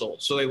couple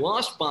results. So they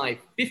lost by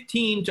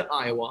 15 to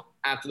Iowa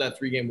after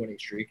that 3-game winning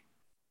streak.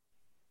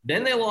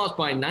 Then they lost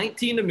by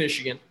 19 to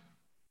Michigan.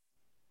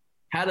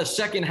 Had a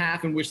second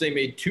half in which they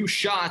made 2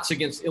 shots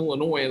against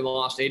Illinois and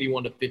lost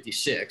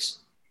 81-56.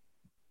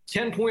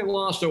 10-point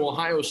loss to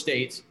Ohio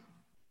State.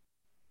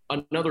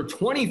 Another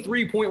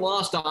 23-point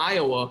loss to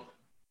Iowa.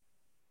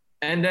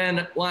 And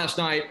then last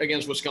night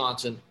against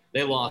Wisconsin,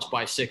 they lost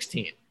by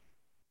 16.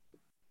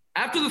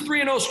 After the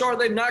 3-0 start,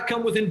 they've not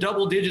come within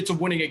double digits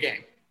of winning a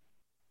game.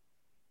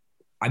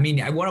 I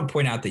mean, I want to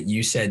point out that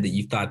you said that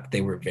you thought that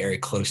they were very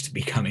close to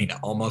becoming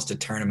almost a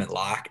tournament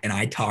lock, and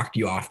I talked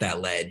you off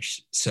that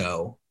ledge,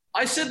 so...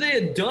 I said they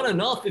had done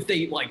enough if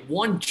they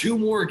won 2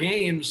 more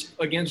games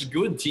against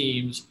good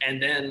teams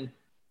and then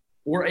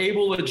were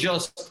able to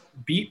just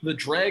beat the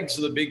dregs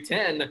of the Big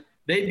Ten,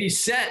 they'd be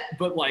set.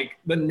 But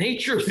the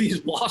nature of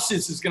these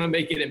losses is going to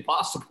make it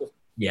impossible.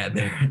 Yeah,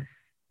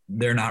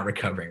 they're not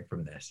recovering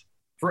from this.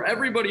 For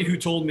everybody who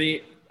told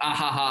me,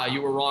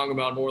 you were wrong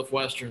about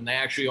Northwestern, they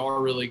actually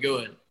are really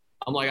good.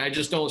 I'm like, I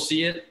just don't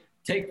see it.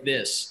 Take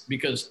this,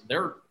 because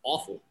they're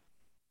awful.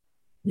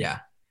 Yeah.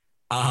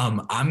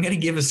 I'm going to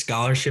give a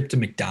scholarship to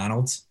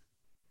McDonald's.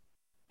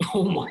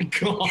 Oh, my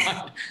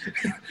God.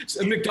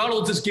 So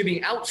McDonald's is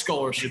giving out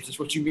scholarships is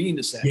what you mean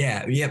to say.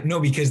 Yeah. No,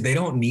 because they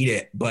don't need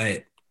it.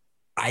 But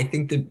I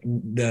think that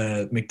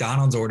the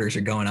McDonald's orders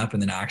are going up in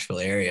the Knoxville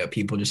area.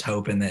 People just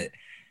hoping that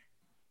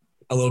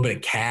a little bit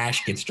of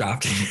cash gets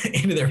dropped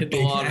into their big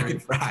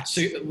lottery.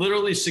 So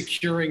literally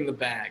securing the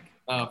bag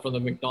for the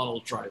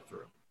McDonald's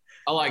drive-thru.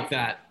 I like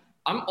that.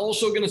 I'm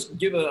also going to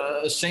give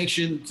a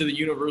sanction to the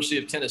University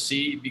of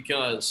Tennessee,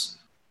 because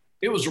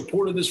it was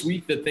reported this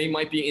week that they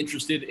might be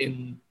interested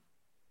in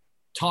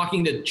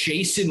talking to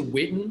Jason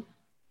Witten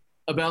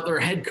about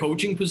their head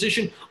coaching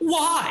position.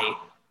 Why?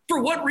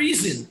 For what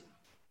reason?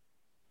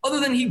 Other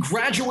than he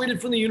graduated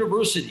from the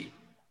university.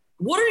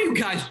 What are you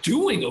guys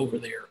doing over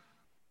there?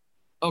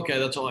 Okay,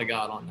 that's all I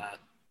got on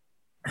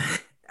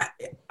that.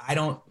 I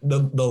don't –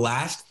 the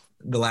last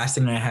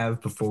thing I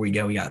have before we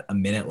go, we got a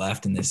minute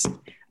left in this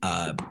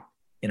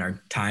in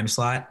our time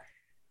slot.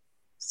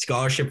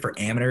 Scholarship for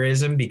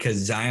amateurism, because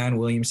Zion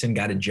Williamson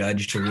got a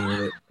judge to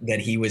rule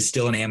that he was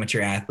still an amateur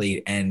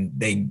athlete, and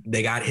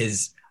they got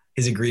his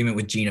agreement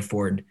with Gina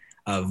Ford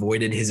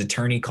voided. His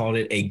attorney called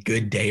it a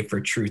good day for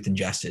truth and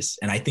justice,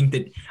 and I think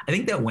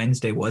that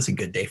Wednesday was a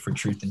good day for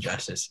truth and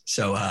justice.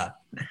 So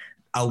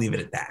I'll leave it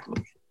at that.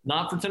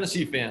 Not for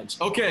Tennessee fans.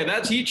 Okay,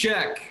 that's Heat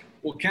Check.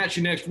 We'll catch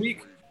you next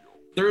week,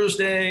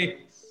 Thursday.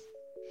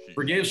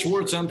 For Gabe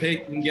Schwartz, I'm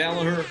Peyton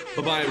Gallagher.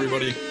 Bye-bye,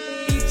 everybody.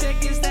 Heat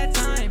check is that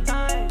time.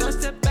 Don't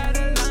step out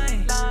of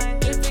line.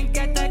 If you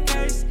get that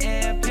curse,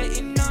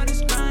 Peyton on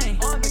his grind.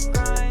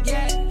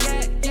 Yeah.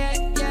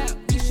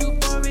 We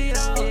shoot for it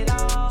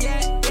all. Yeah.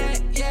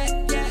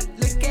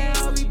 Look at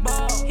how we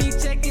ball. Heat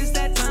check is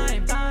that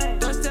time.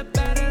 Don't step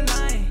out of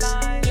line.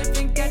 If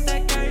you get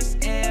that curse,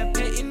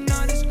 Peyton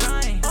on his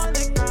grind.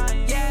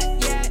 Yeah.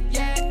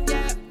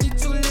 We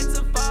too lit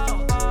to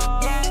fall.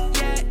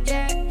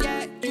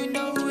 Yeah. You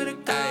know who to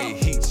go. Hey,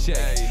 heat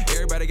check.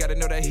 Everybody gotta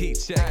know that heat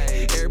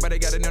check. Everybody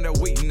gotta know that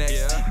we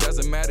next.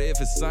 Doesn't matter if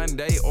it's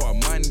Sunday or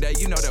Monday,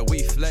 you know that we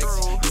flex.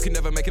 You can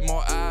never make it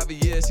more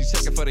obvious. You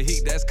checking for the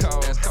heat, that's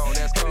cold.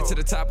 Headed to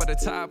the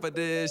top of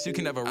this. You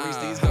can never reach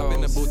these goals. Hop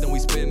in the booth and we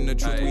spitting the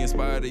truth. We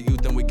inspire the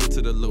youth and we get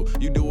to the loot.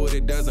 You do what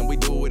it does and we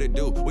do what it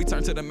do. We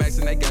turn to the max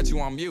and they got you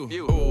on mute.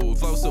 Ooh,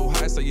 flow so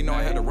high, so you know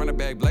I had to run it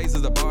back.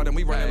 Blazers the ball, then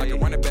we running like a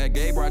running back.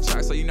 Gabe brought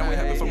chalk, so you know we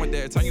having fun with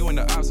that. Turn you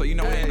into op, so you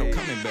know we ain't no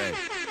coming back.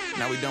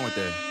 Now we done with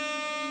that.